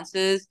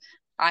imbalances.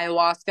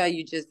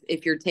 Ayahuasca,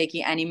 if you're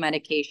taking any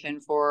medication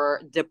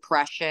for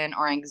depression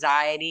or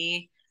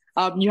anxiety,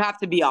 you have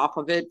to be off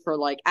of it for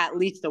like at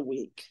least a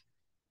week.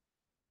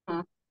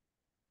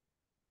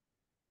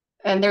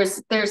 And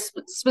there's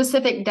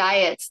specific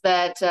diets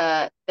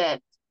that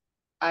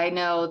I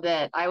know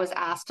that I was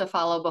asked to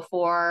follow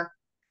before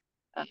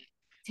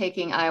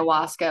taking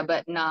ayahuasca,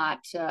 but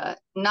not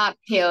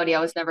peyote. I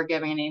was never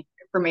given any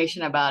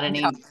information about any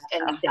diet.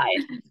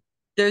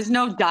 There's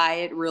no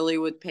diet really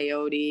with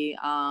peyote.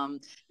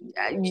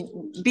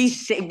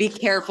 Be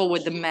careful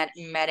with the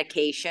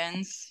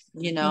medications,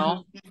 you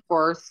know, of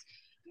course.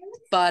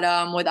 But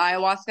with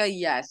ayahuasca,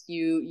 yes,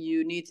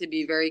 you need to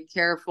be very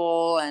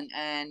careful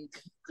and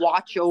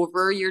watch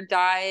over your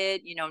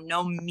diet. You know,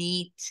 no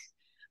meat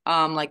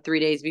like 3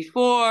 days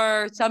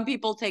before. Some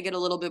people take it a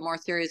little bit more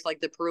serious,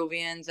 like the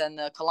Peruvians and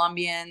the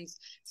Colombians.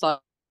 So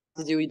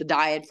to do the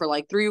diet for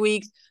like 3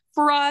 weeks.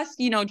 For us,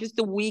 you know, just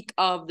the week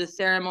of the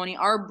ceremony,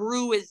 our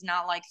brew is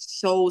not like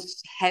so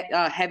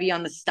heavy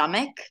on the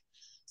stomach.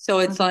 So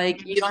it's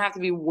like you don't have to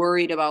be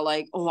worried about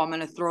like, oh, I'm going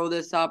to throw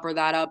this up or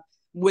that up.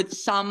 With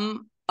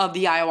some of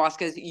the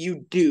ayahuascas,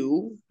 you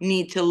do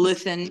need to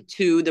listen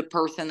to the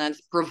person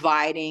that's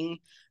providing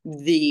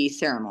the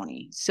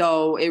ceremony.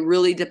 So it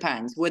really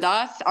depends. With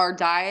us, our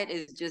diet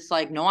is just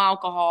like no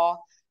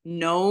alcohol,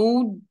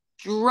 no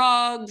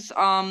drugs,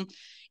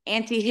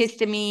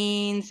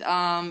 antihistamines,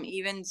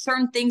 even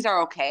certain things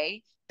are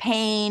okay.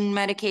 Pain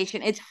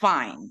medication, it's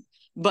fine.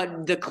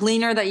 But the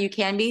cleaner that you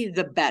can be,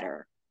 the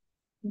better.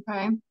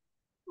 Okay.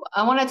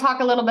 I want to talk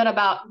a little bit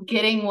about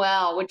getting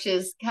well, which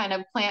is kind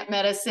of plant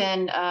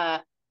medicine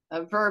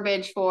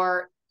verbiage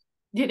for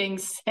getting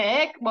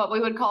sick, what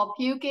we would call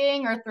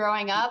puking or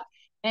throwing up.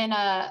 In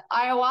a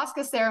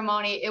ayahuasca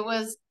ceremony, it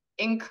was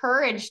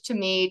encouraged to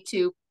me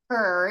to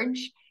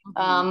purge.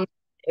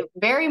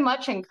 Very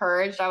much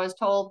encouraged. I was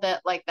told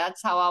that like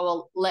that's how I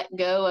will let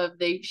go of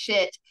the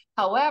shit.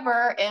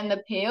 However, in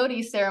the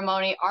peyote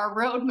ceremony, our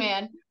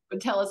roadman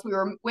would tell us we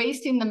were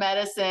wasting the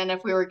medicine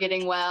if we were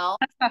getting well,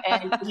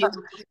 and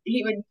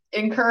he would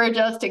encourage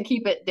us to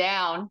keep it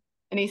down.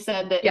 And he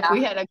said that if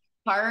we had a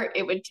heart,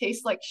 it would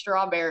taste like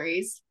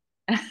strawberries.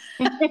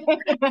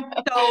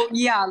 So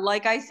yeah,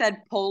 like I said,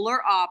 polar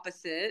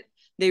opposite.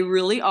 They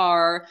really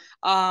are.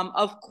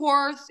 Of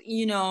course,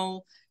 you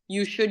know,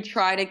 you should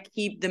try to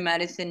keep the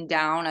medicine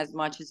down as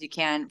much as you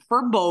can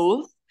for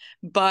both.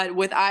 But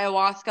with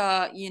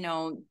ayahuasca, you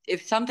know,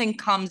 if something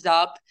comes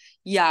up,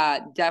 yeah,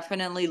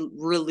 definitely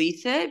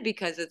release it,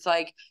 because it's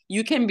like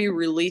you can be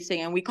releasing,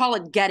 and we call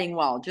it getting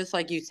well, just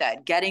like you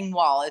said, getting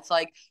well. It's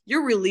like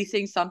you're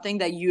releasing something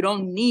that you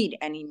don't need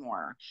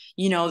anymore.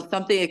 You know,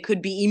 something, it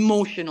could be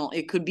emotional,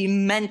 it could be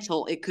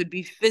mental, it could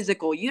be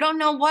physical. You don't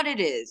know what it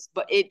is,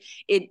 but it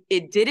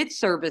did its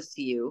service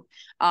to you.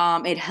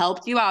 It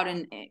helped you out,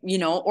 and you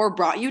know, or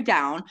brought you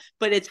down,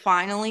 but it's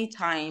finally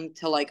time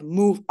to like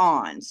move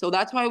on. So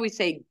that's why we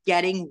say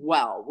getting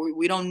well.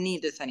 We don't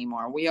need this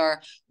anymore.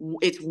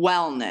 It's wellness.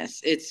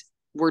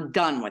 We're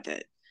done with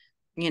it,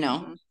 you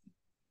know.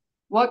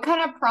 What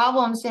kind of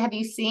problems have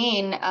you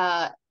seen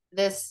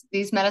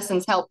these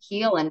medicines help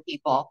heal in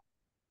people?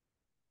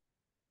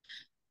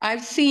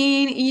 I've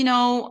seen, you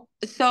know,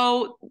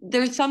 so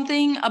there's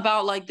something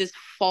about like this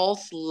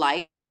false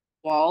light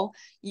wall.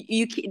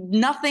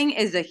 Nothing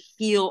is a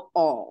heal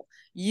all.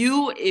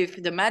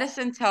 If the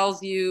medicine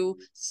tells you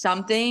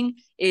something,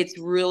 it's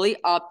really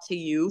up to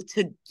you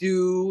to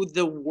do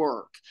the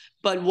work.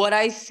 But what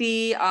I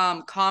see,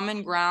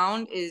 common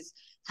ground is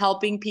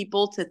helping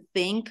people to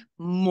think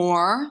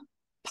more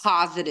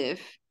positive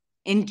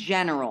in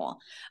general.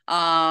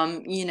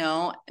 You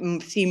know,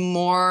 see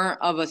more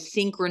of a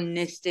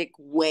synchronistic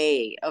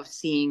way of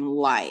seeing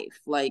life,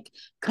 like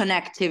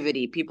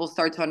connectivity. People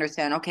start to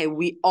understand, okay,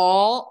 we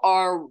all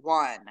are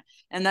one.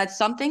 And that's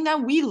something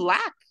that we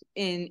lack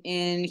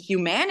in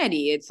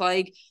humanity. It's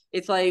like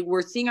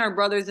we're seeing our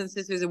brothers and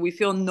sisters and we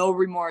feel no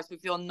remorse, we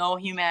feel no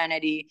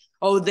humanity.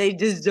 Oh, they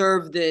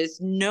deserve this.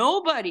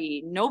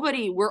 Nobody,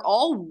 we're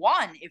all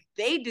one. If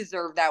they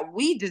deserve that,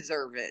 we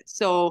deserve it.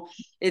 So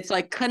it's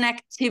like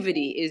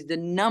connectivity is the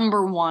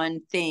number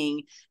one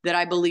thing that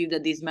I believe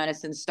that these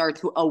medicines start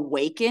to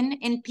awaken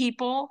in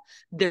people,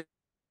 their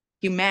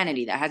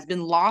humanity that has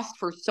been lost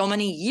for so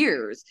many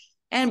years.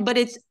 But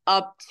it's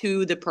up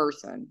to the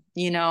person,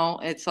 you know.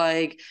 It's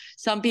like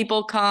some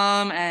people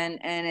come and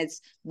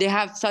they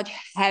have such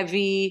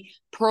heavy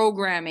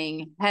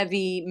programming,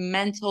 heavy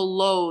mental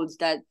loads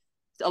that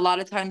a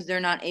lot of times they're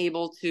not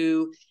able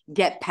to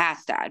get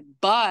past that.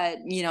 But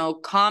you know,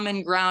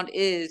 common ground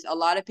is a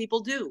lot of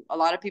people do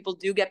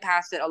get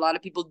past it. A lot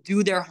of people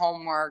do their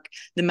homework.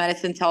 The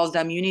medicine tells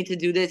them you need to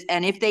do this,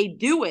 and if they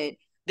do it,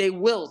 they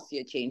will see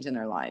a change in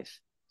their life.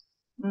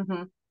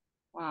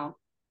 Wow.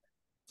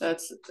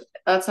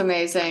 That's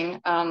amazing.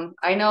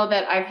 I know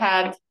that I've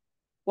had,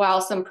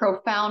 some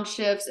profound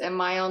shifts in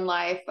my own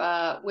life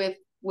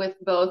with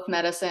both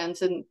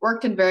medicines and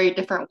worked in very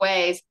different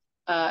ways.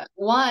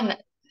 One,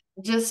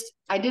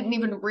 I didn't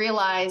even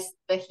realize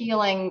the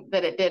healing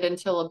that it did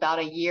until about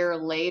a year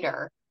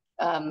later.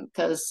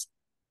 Because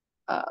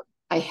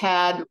I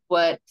had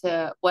what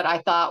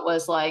I thought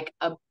was like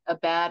a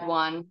bad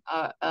one,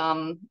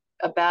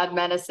 a bad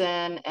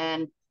medicine,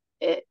 and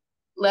it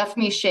left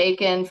me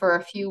shaken for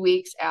a few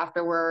weeks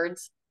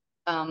afterwards.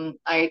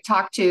 I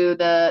talked to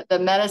the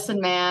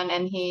medicine man,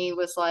 and he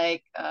was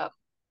like,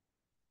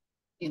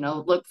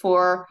 look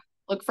for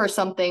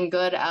something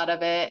good out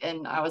of it.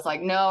 And I was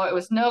like, no, it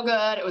was no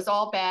good. It was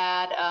all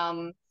bad.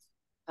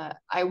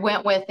 I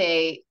went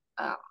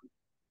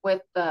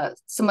with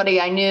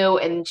somebody I knew,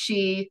 and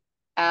she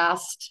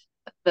asked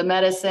the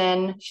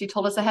medicine. She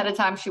told us ahead of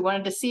time she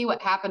wanted to see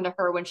what happened to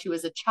her when she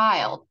was a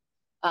child.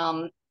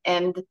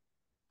 And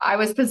I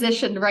was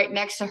positioned right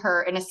next to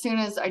her. And as soon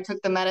as I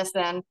took the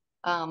medicine,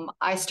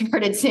 I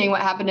started seeing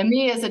what happened to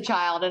me as a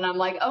child. And I'm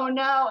like, oh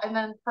no. And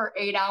then for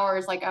 8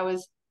 hours, like I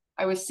was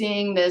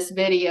seeing this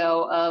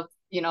video of,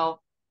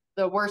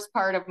 the worst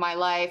part of my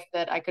life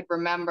that I could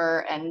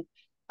remember. And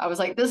I was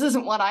like, this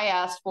isn't what I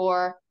asked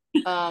for.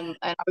 And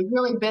I was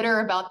really bitter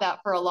about that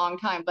for a long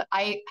time. But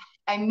I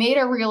made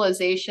a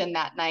realization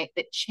that night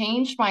that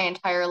changed my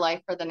entire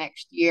life for the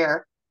next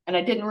year. And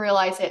I didn't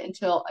realize it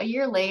until a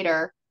year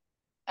later.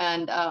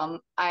 And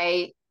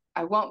I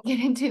won't get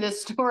into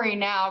this story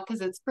now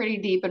because it's pretty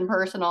deep and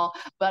personal,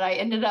 but I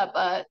ended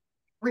up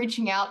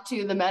reaching out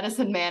to the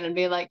medicine man and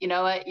being like, you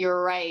know what,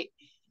 you're right.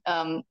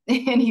 And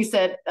he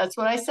said, that's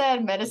what I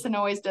said. Medicine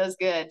always does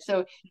good.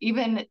 So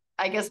even,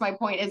 I guess my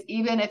point is,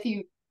 even if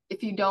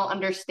you don't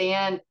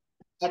understand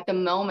at the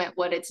moment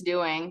what it's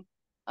doing,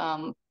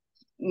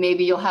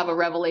 maybe you'll have a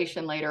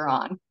revelation later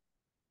on.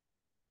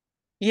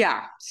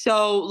 Yeah.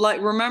 So, like,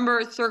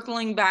 remember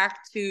circling back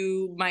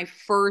to my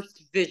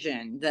first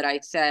vision that I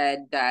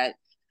said that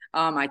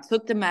I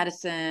took the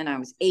medicine, I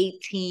was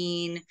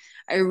 18.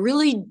 I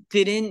really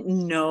didn't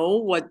know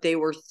what they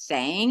were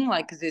saying,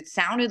 like, because it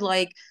sounded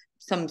like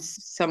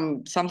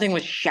something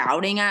was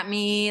shouting at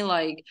me,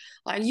 like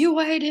you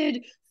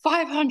waited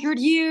 500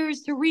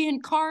 years to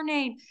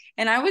reincarnate.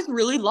 And I was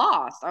really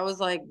lost. I was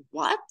like,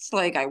 what?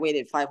 Like, I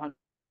waited 500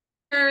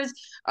 years.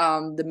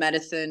 The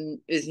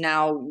medicine is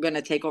now going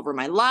to take over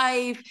my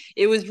life.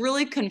 It was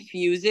really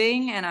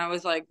confusing. And I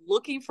was like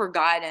looking for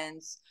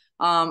guidance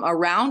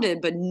around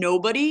it, but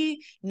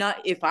not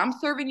if I'm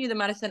serving you the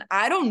medicine,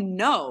 I don't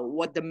know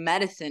what the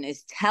medicine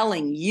is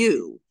telling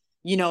you.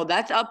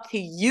 That's up to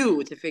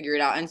you to figure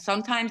it out. And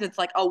sometimes it's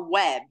like a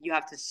web. You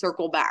have to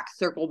circle back,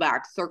 circle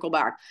back, circle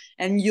back.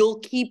 And you'll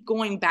keep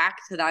going back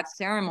to that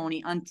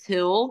ceremony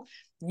until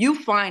you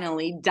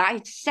finally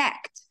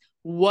dissect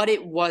what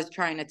it was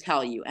trying to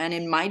tell you. And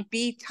it might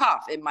be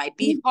tough, it might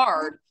be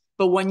hard,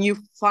 but when you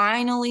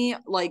finally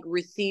like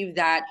receive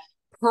that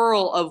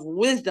pearl of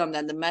wisdom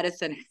that the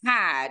medicine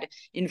had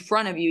in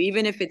front of you,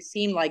 even if it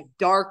seemed like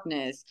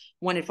darkness,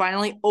 when it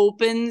finally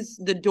opens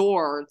the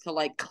door to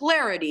like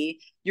clarity,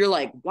 you're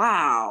like,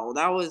 wow,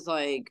 that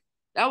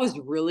was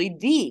really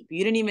deep.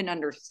 You didn't even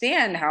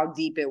understand how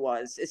deep it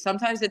was.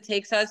 Sometimes it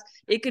takes us,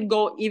 it could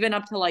go even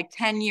up to like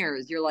 10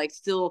 years. You're like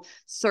still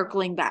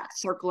circling back,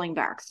 circling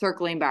back,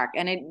 circling back.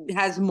 And it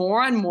has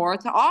more and more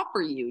to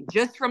offer you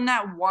just from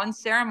that one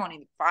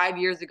ceremony 5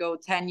 years ago,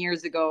 10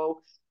 years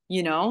ago,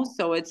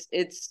 So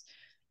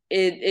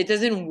it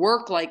doesn't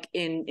work like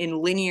in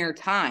linear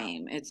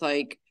time. It's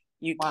like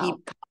you Wow. keep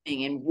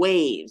coming in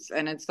waves.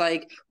 And it's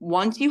like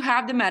once you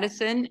have the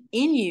medicine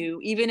in you,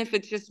 even if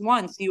it's just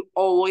once, you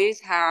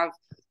always have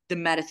the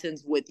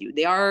medicines with you.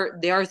 They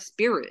are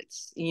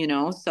spirits,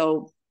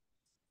 So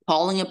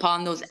calling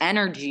upon those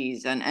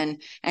energies and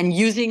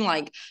using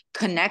like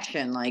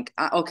connection, like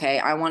okay,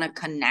 I want to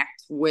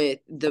connect with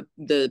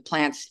the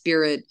plant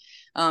spirit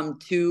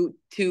to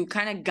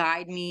kind of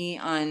guide me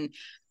on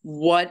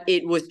what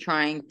it was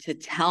trying to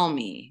tell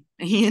me,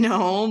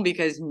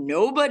 because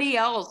nobody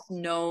else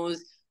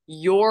knows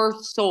your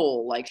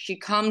soul. Like she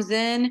comes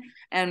in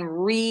and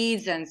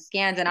reads and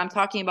scans, and I'm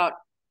talking about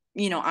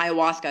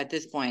ayahuasca at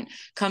this point,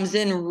 comes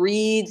in,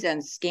 reads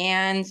and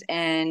scans,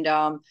 and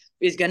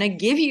is going to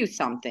give you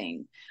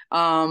something.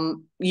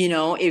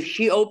 If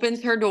she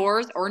opens her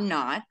doors or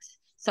not.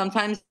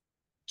 Sometimes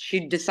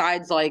she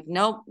decides like,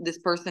 nope, this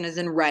person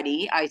isn't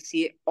ready. I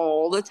see it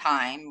all the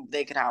time.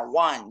 They could have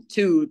 1,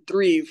 2,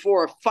 3,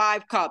 4,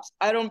 5 cups.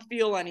 I don't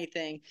feel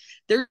anything.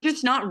 They're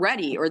just not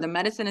ready, or the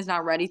medicine is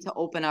not ready to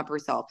open up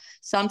herself.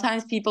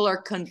 Sometimes people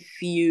are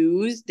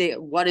confused.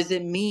 What does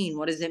it mean?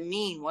 What does it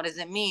mean? What does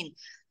it mean?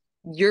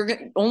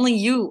 Only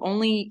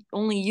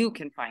you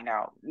can find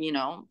out.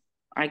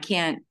 I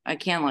can't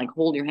like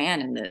hold your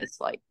hand in this.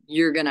 Like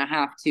you're gonna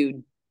have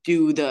to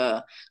do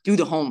the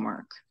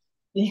homework.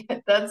 Yeah,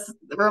 that's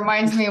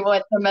reminds me of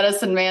what the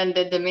medicine man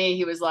did to me.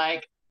 He was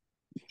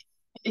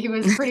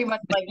pretty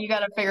much like, you got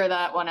to figure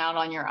that one out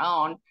on your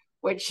own,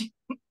 which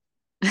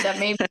that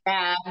made me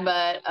mad,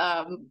 but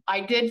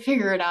I did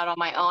figure it out on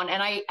my own.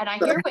 And I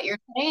hear what you're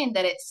saying,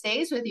 that it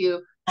stays with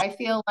you. I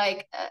feel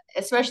like,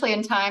 especially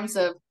in times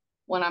of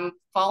when I'm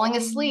falling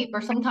asleep,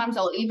 or sometimes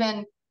I'll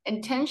even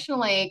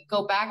intentionally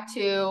go back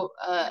to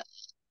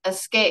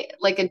escape,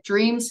 like a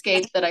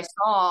dreamscape that I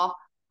saw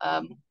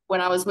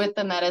when I was with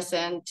the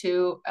medicine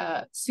to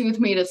soothe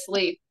me to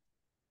sleep.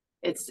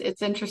 It's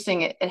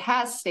interesting. It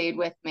has stayed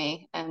with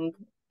me, and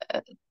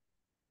uh,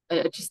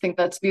 I just think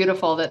that's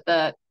beautiful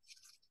that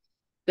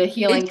the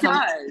healing It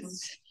comes.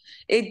 does.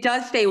 It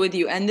does stay with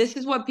you. And this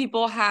is what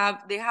people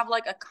have. They have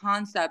like a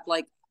concept.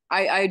 Like,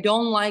 I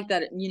don't like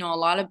that, you know, a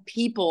lot of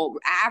people,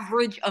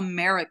 average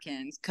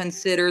Americans,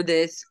 consider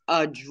this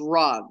a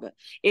drug.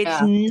 It's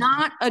Yeah,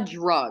 not a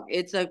drug.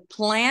 It's a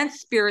plant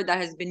spirit that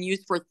has been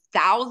used for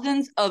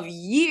thousands of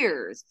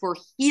years for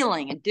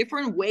healing and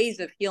different ways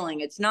of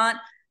healing. It's not,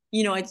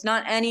 you know, it's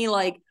not any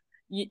like,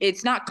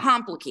 it's not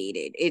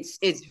complicated. It's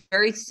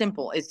very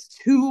simple. It's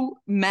two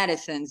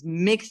medicines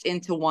mixed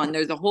into one.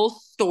 There's a whole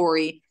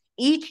story.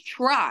 Each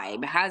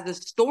tribe has a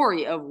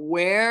story of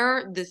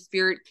where the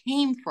spirit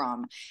came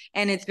from,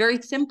 and it's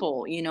very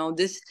simple. You know,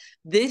 this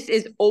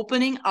is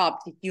opening up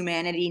to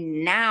humanity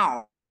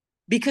now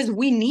because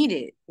we need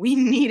it. We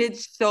need it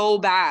so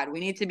bad.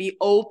 We need to be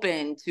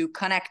open to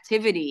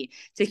connectivity,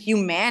 to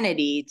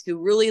humanity, to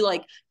really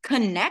like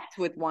connect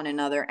with one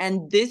another.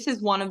 And this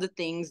is one of the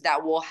things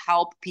that will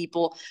help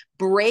people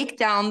break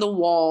down the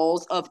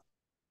walls of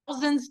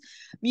thousands,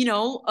 you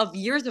know, of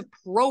years of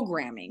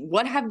programming.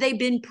 What have they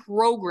been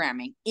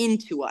programming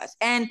into us?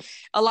 And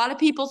a lot of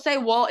people say,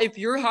 well, if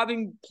you're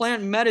having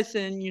plant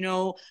medicine, you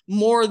know,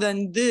 more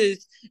than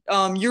this,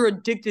 you're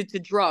addicted to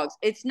drugs.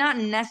 It's not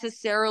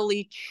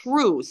necessarily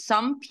true.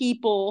 Some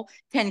people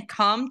can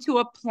come to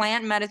a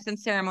plant medicine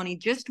ceremony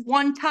just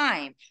one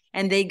time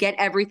and they get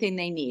everything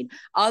they need.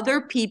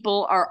 Other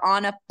people are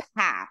on a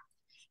path.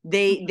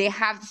 They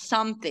have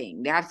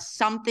something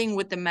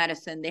with the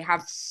medicine. They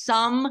have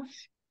some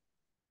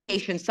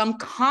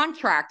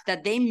contract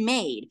that they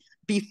made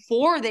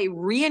before they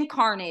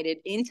reincarnated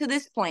into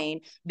this plane.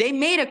 They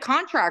made a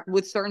contract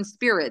with certain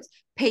spirits.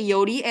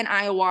 Peyote and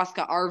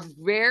ayahuasca are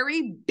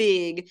very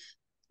big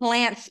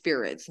plant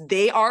spirits.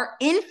 They are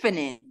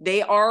infinite.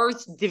 They are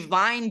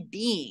divine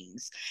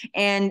beings.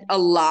 And a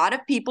lot of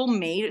people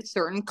made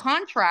certain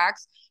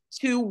contracts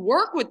to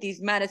work with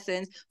these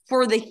medicines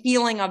for the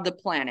healing of the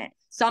planet.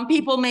 Some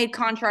people made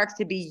contracts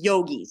to be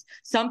yogis.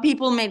 Some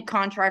people made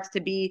contracts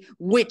to be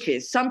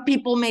witches. Some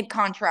people made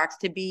contracts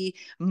to be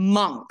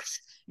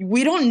monks.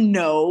 We don't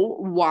know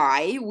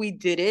why we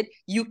did it.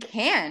 You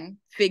can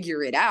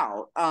figure it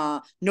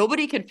out.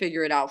 Nobody can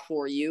figure it out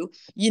for you.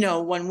 You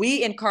know, when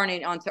we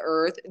incarnate onto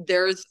Earth,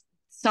 there's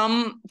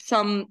some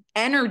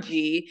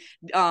energy,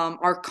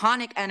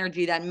 archonic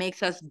energy that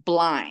makes us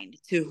blind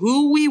to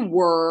who we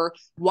were,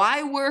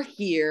 why we're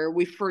here.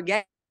 We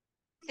forget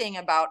thing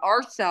about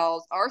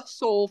ourselves, our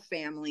soul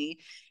family,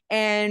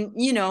 and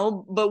you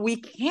know, but we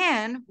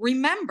can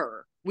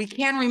remember. We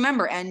can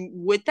remember, and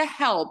with the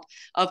help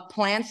of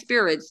plant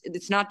spirits,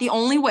 it's not the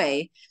only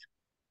way.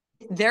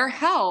 Their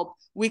help,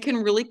 we can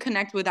really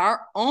connect with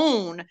our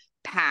own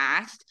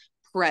past,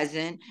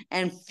 present,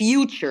 and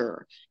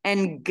future,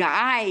 and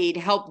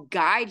help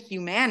guide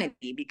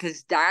humanity,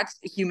 because that's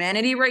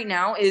humanity right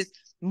now is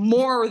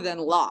more than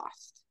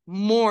lost,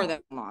 more than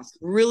lost.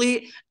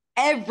 Really,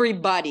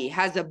 everybody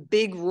has a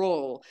big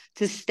role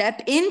to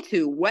step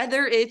into,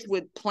 whether it's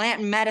with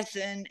plant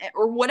medicine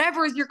or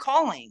whatever is your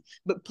calling.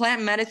 But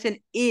plant medicine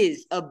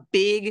is a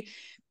big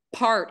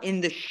part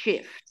in the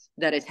shift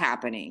that is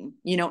happening.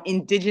 You know,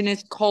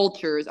 indigenous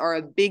cultures are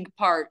a big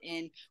part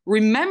in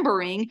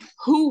remembering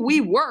who we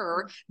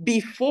were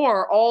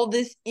before all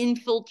this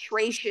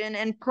infiltration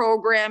and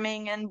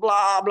programming and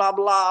blah, blah,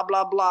 blah,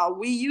 blah, blah.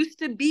 We used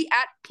to be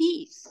at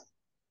peace.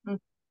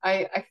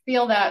 I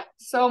feel that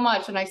so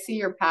much, and I see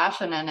your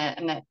passion in it,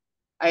 and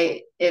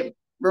it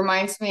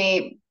reminds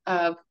me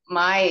of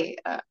my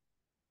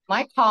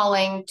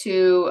calling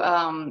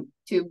to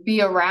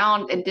be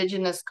around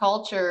indigenous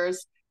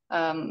cultures.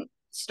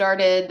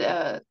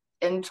 Started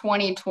in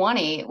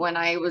 2020 when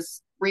I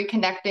was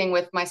reconnecting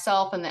with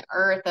myself and the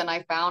earth, and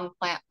I found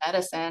plant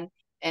medicine,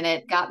 and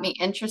it got me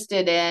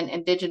interested in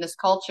indigenous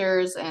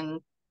cultures,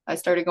 and I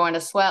started going to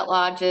sweat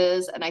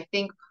lodges. And I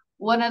think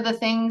one of the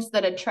things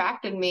that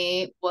attracted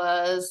me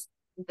was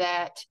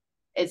that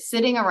it's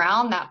sitting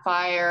around that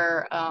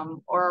fire,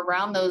 or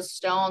around those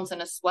stones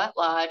in a sweat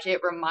lodge.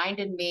 It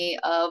reminded me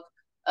of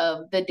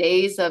the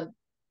days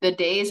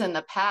in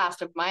the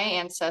past of my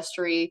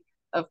ancestry,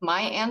 of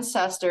my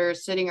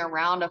ancestors sitting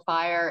around a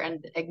fire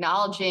and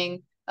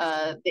acknowledging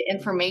the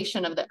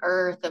information of the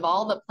earth, of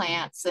all the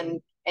plants, and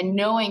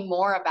knowing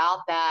more about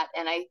that.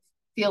 And I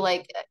feel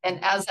like, and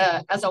as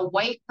a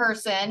white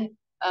person,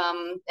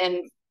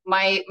 and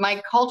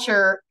my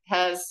culture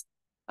has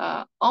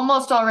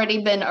almost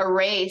already been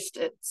erased.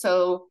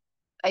 So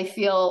I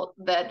feel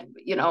that,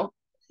 you know,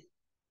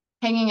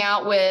 hanging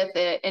out with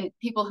and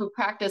people who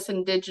practice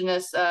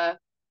indigenous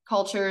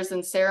cultures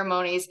and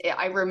ceremonies,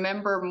 I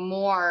remember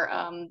more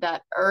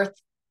that earth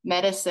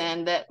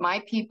medicine that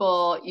my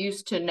people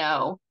used to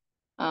know.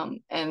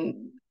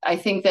 And I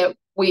think that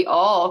we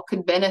all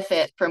could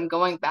benefit from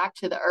going back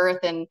to the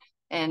earth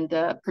and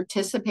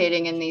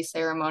participating in these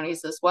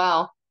ceremonies as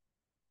well.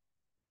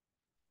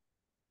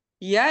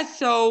 Yes,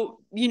 so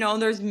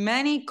there's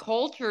many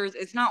cultures.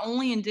 It's not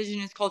only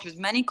indigenous cultures.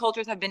 Many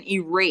cultures have been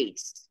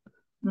erased.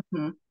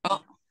 Mm-hmm.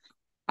 Oh,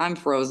 I'm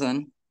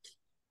frozen.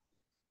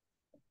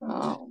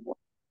 Oh,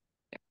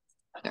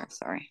 There,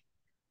 sorry.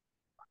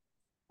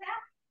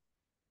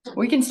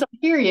 we can still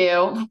hear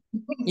you.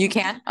 You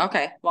can?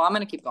 Okay. Well, I'm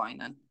gonna keep going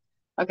then.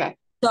 Okay.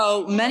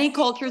 So many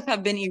cultures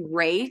have been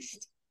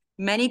erased.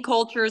 Many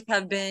cultures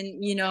have been,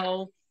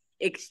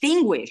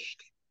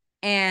 extinguished.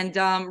 And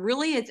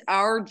really, it's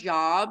our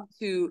job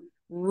to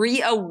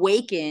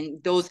reawaken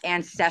those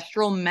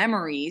ancestral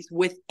memories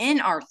within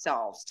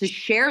ourselves, to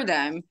share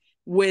them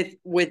with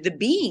the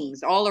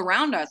beings all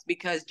around us.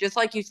 Because just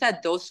like you said,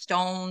 those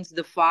stones,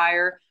 the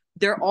fire,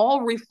 they're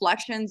all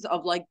reflections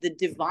of like the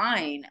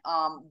divine,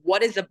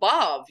 what is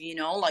above,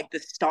 like the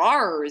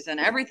stars and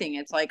everything.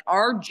 It's like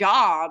our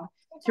job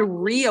to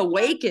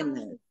reawaken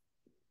this.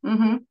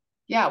 Mm-hmm.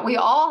 Yeah, we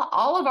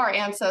all of our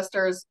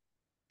ancestors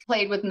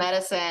played with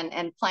medicine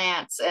and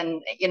plants,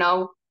 and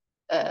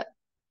uh,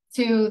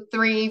 2,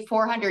 3,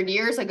 400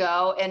 years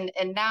ago, and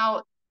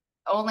now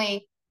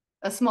only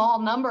a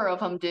small number of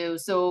them do.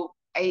 So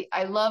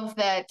I love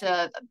that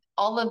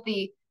all of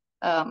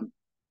um,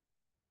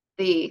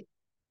 the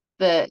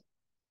the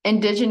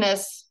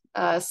indigenous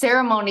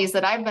ceremonies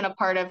that I've been a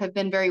part of have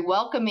been very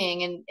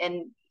welcoming,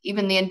 and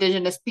even the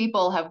indigenous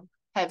people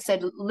have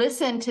said,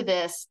 listen to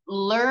this,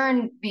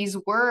 learn these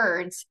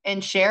words,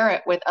 and share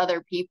it with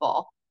other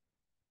people.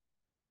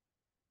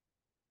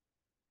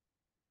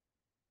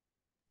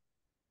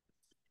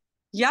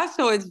 Yeah,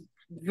 so it's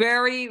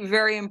very,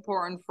 very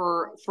important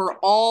for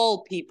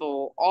all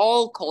people,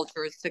 all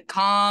cultures to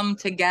come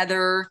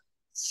together,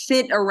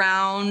 sit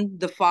around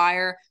the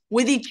fire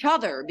with each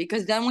other,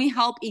 because then we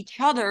help each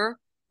other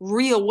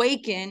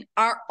reawaken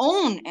our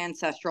own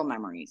ancestral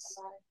memories.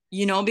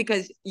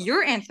 Because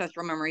your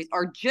ancestral memories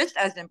are just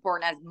as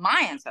important as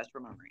my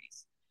ancestral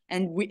memories.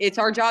 And it's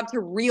our job to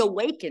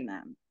reawaken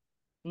them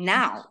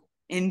now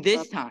in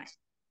this time.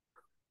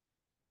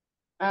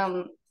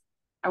 Um,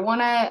 I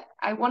wanna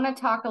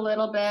talk a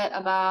little bit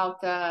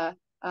about the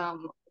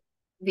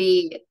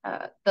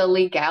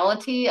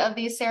legality of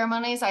these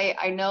ceremonies.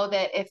 I know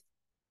that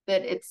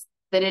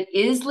it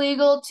is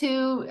legal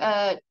to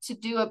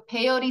do a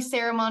peyote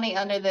ceremony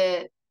under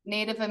the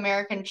Native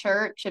American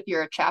Church if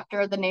you're a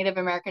chapter of the Native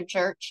American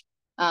Church.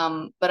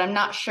 But I'm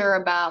not sure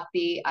about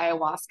the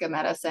ayahuasca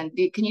medicine.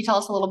 Can you tell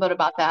us a little bit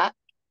about that?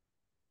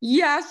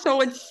 Yeah,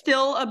 so it's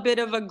still a bit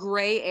of a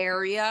gray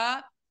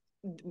area.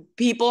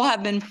 People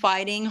have been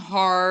fighting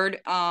hard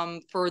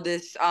for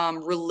this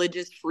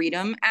Religious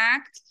Freedom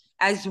Act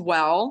as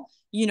well.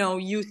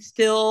 You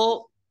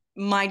still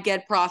might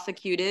get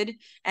prosecuted,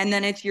 and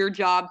then it's your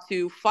job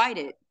to fight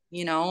it,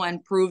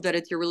 and prove that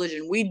it's your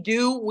religion.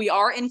 We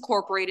are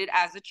incorporated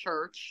as a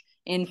church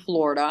in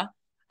Florida.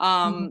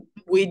 Mhm.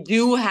 We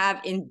do have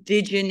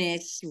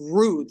indigenous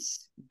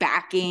roots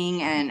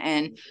backing,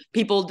 and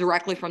people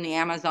directly from the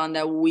Amazon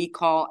that we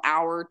call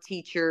our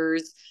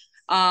teachers.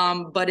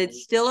 But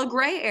it's still a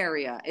gray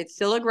area. It's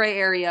still a gray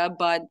area.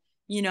 But,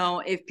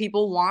 if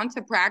people want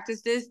to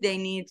practice this, they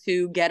need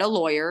to get a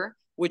lawyer,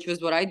 which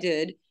was what I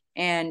did.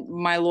 And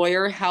my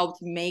lawyer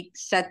helped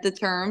set the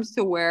terms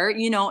to where,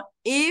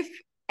 if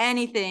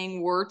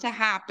anything were to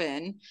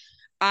happen,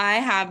 I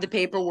have the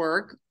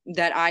paperwork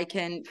that I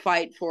can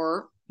fight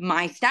for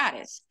my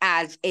status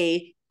as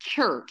a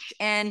church.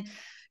 And,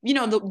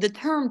 the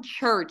term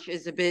church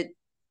is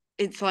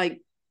it's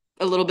like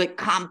a little bit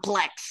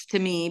complex to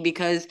me,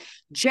 because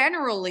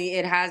generally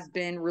it has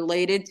been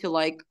related to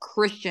like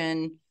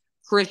Christian,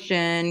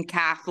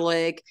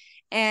 Catholic,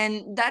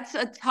 and that's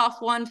a tough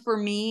one for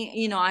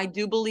me. I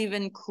do believe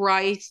in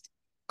Christ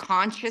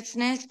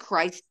consciousness,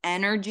 Christ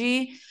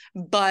energy,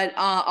 but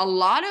a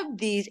lot of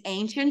these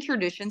ancient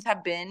traditions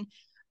have been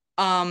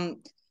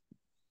um,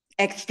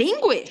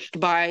 extinguished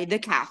by the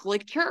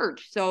Catholic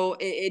Church. So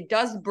it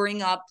does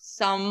bring up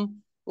some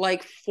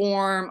like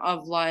form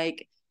of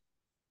like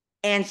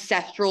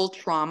ancestral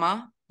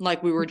trauma,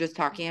 like we were just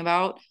talking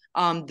about,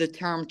 the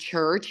term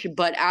church.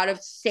 But out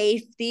of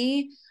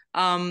safety,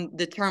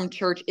 the term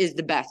church is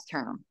the best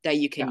term that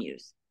you Yeah. can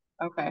use,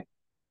 Okay.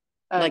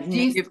 like Do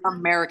you Native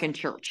American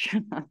church.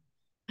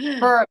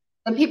 For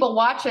the people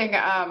watching,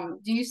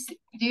 do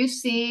you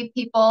see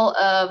people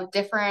of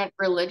different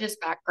religious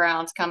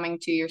backgrounds coming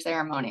to your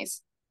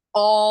ceremonies?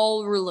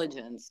 All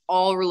religions.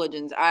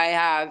 I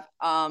have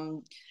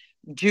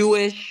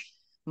Jewish,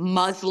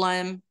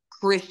 Muslim,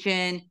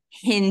 Christian,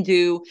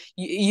 Hindu.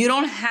 You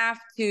don't have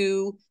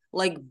to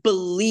like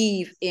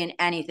believe in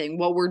anything.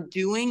 What we're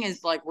doing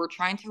is like we're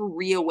trying to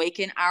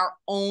reawaken our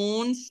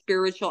own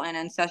spiritual and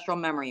ancestral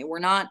memory. We're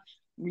not,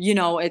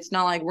 it's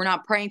not like we're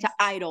not praying to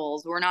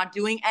idols. We're not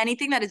doing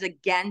anything that is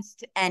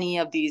against any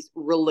of these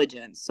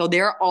religions. So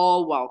they're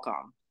all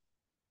welcome.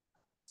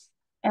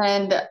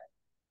 And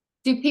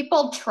do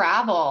people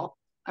travel?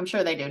 I'm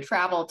sure they do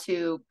travel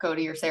to go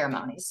to your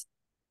ceremonies.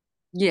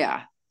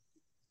 Yeah.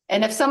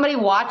 And if somebody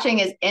watching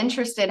is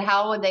interested,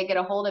 how would they get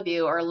a hold of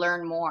you or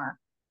learn more?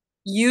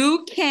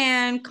 You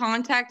can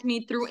contact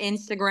me through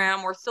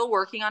Instagram. We're still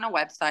working on a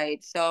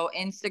website. So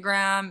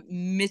Instagram,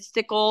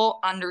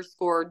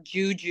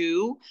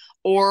 mystical_juju,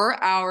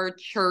 or our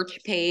church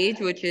page,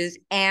 which is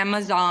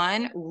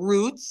Amazon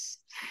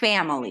Roots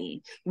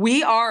Family.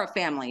 We are a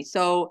family.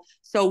 So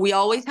we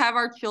always have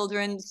our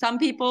children. Some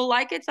people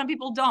like it, some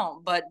people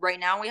don't. But right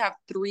now we have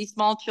 3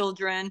 small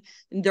children.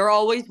 They're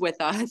always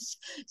with us.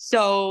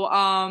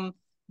 So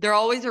they're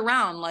always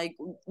around. Like,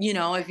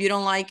 if you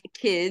don't like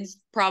kids,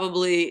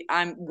 probably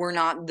we're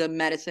not the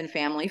medicine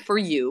family for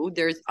you.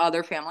 There's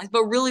other families,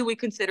 but really we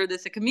consider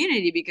this a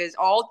community because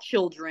all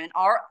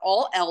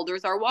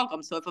elders are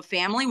welcome. So if a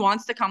family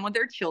wants to come with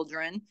their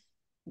children,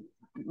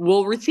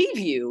 we'll receive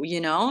you.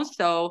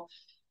 So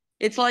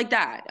it's like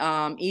that.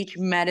 Each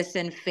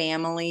medicine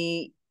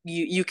family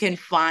you can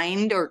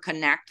find or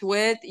connect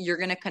with, you're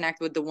going to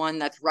connect with the one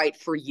that's right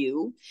for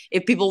you.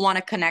 If people want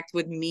to connect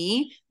with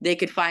me, they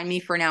could find me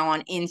for now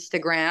on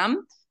Instagram.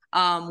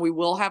 We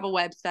will have a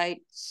website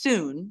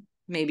soon,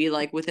 maybe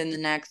like within the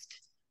next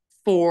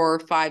 4 or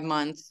 5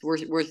 months.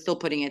 We're still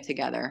putting it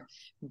together.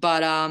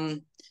 But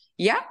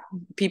yeah,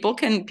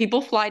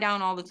 people fly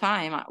down all the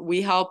time.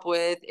 We help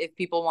with if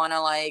people want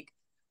to like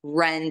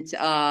rent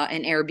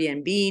an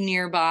Airbnb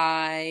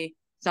nearby.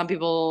 Some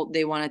people,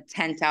 they want to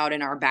tent out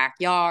in our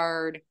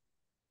backyard.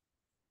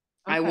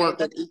 I Okay, work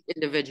with each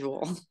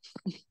individual.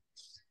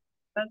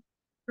 that's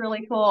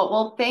really cool.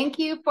 Well, thank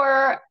you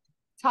for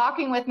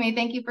talking with me.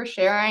 Thank you for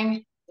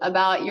sharing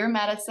about your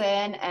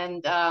medicine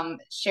and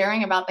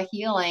sharing about the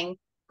healing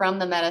from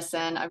the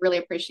medicine. I really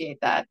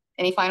appreciate that.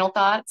 Any final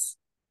thoughts?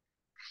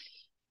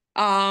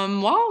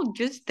 Well,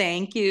 just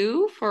thank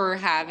you for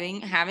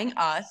having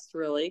us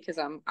really, because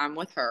I'm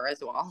with her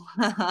as well.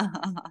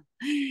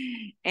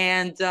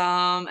 And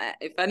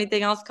if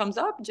anything else comes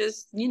up,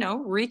 just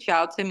reach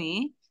out to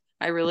me.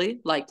 I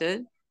really liked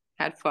it,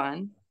 had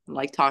fun,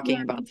 like talking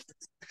Yeah. about this.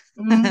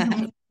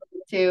 Mm-hmm.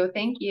 Too.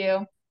 Thank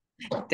you.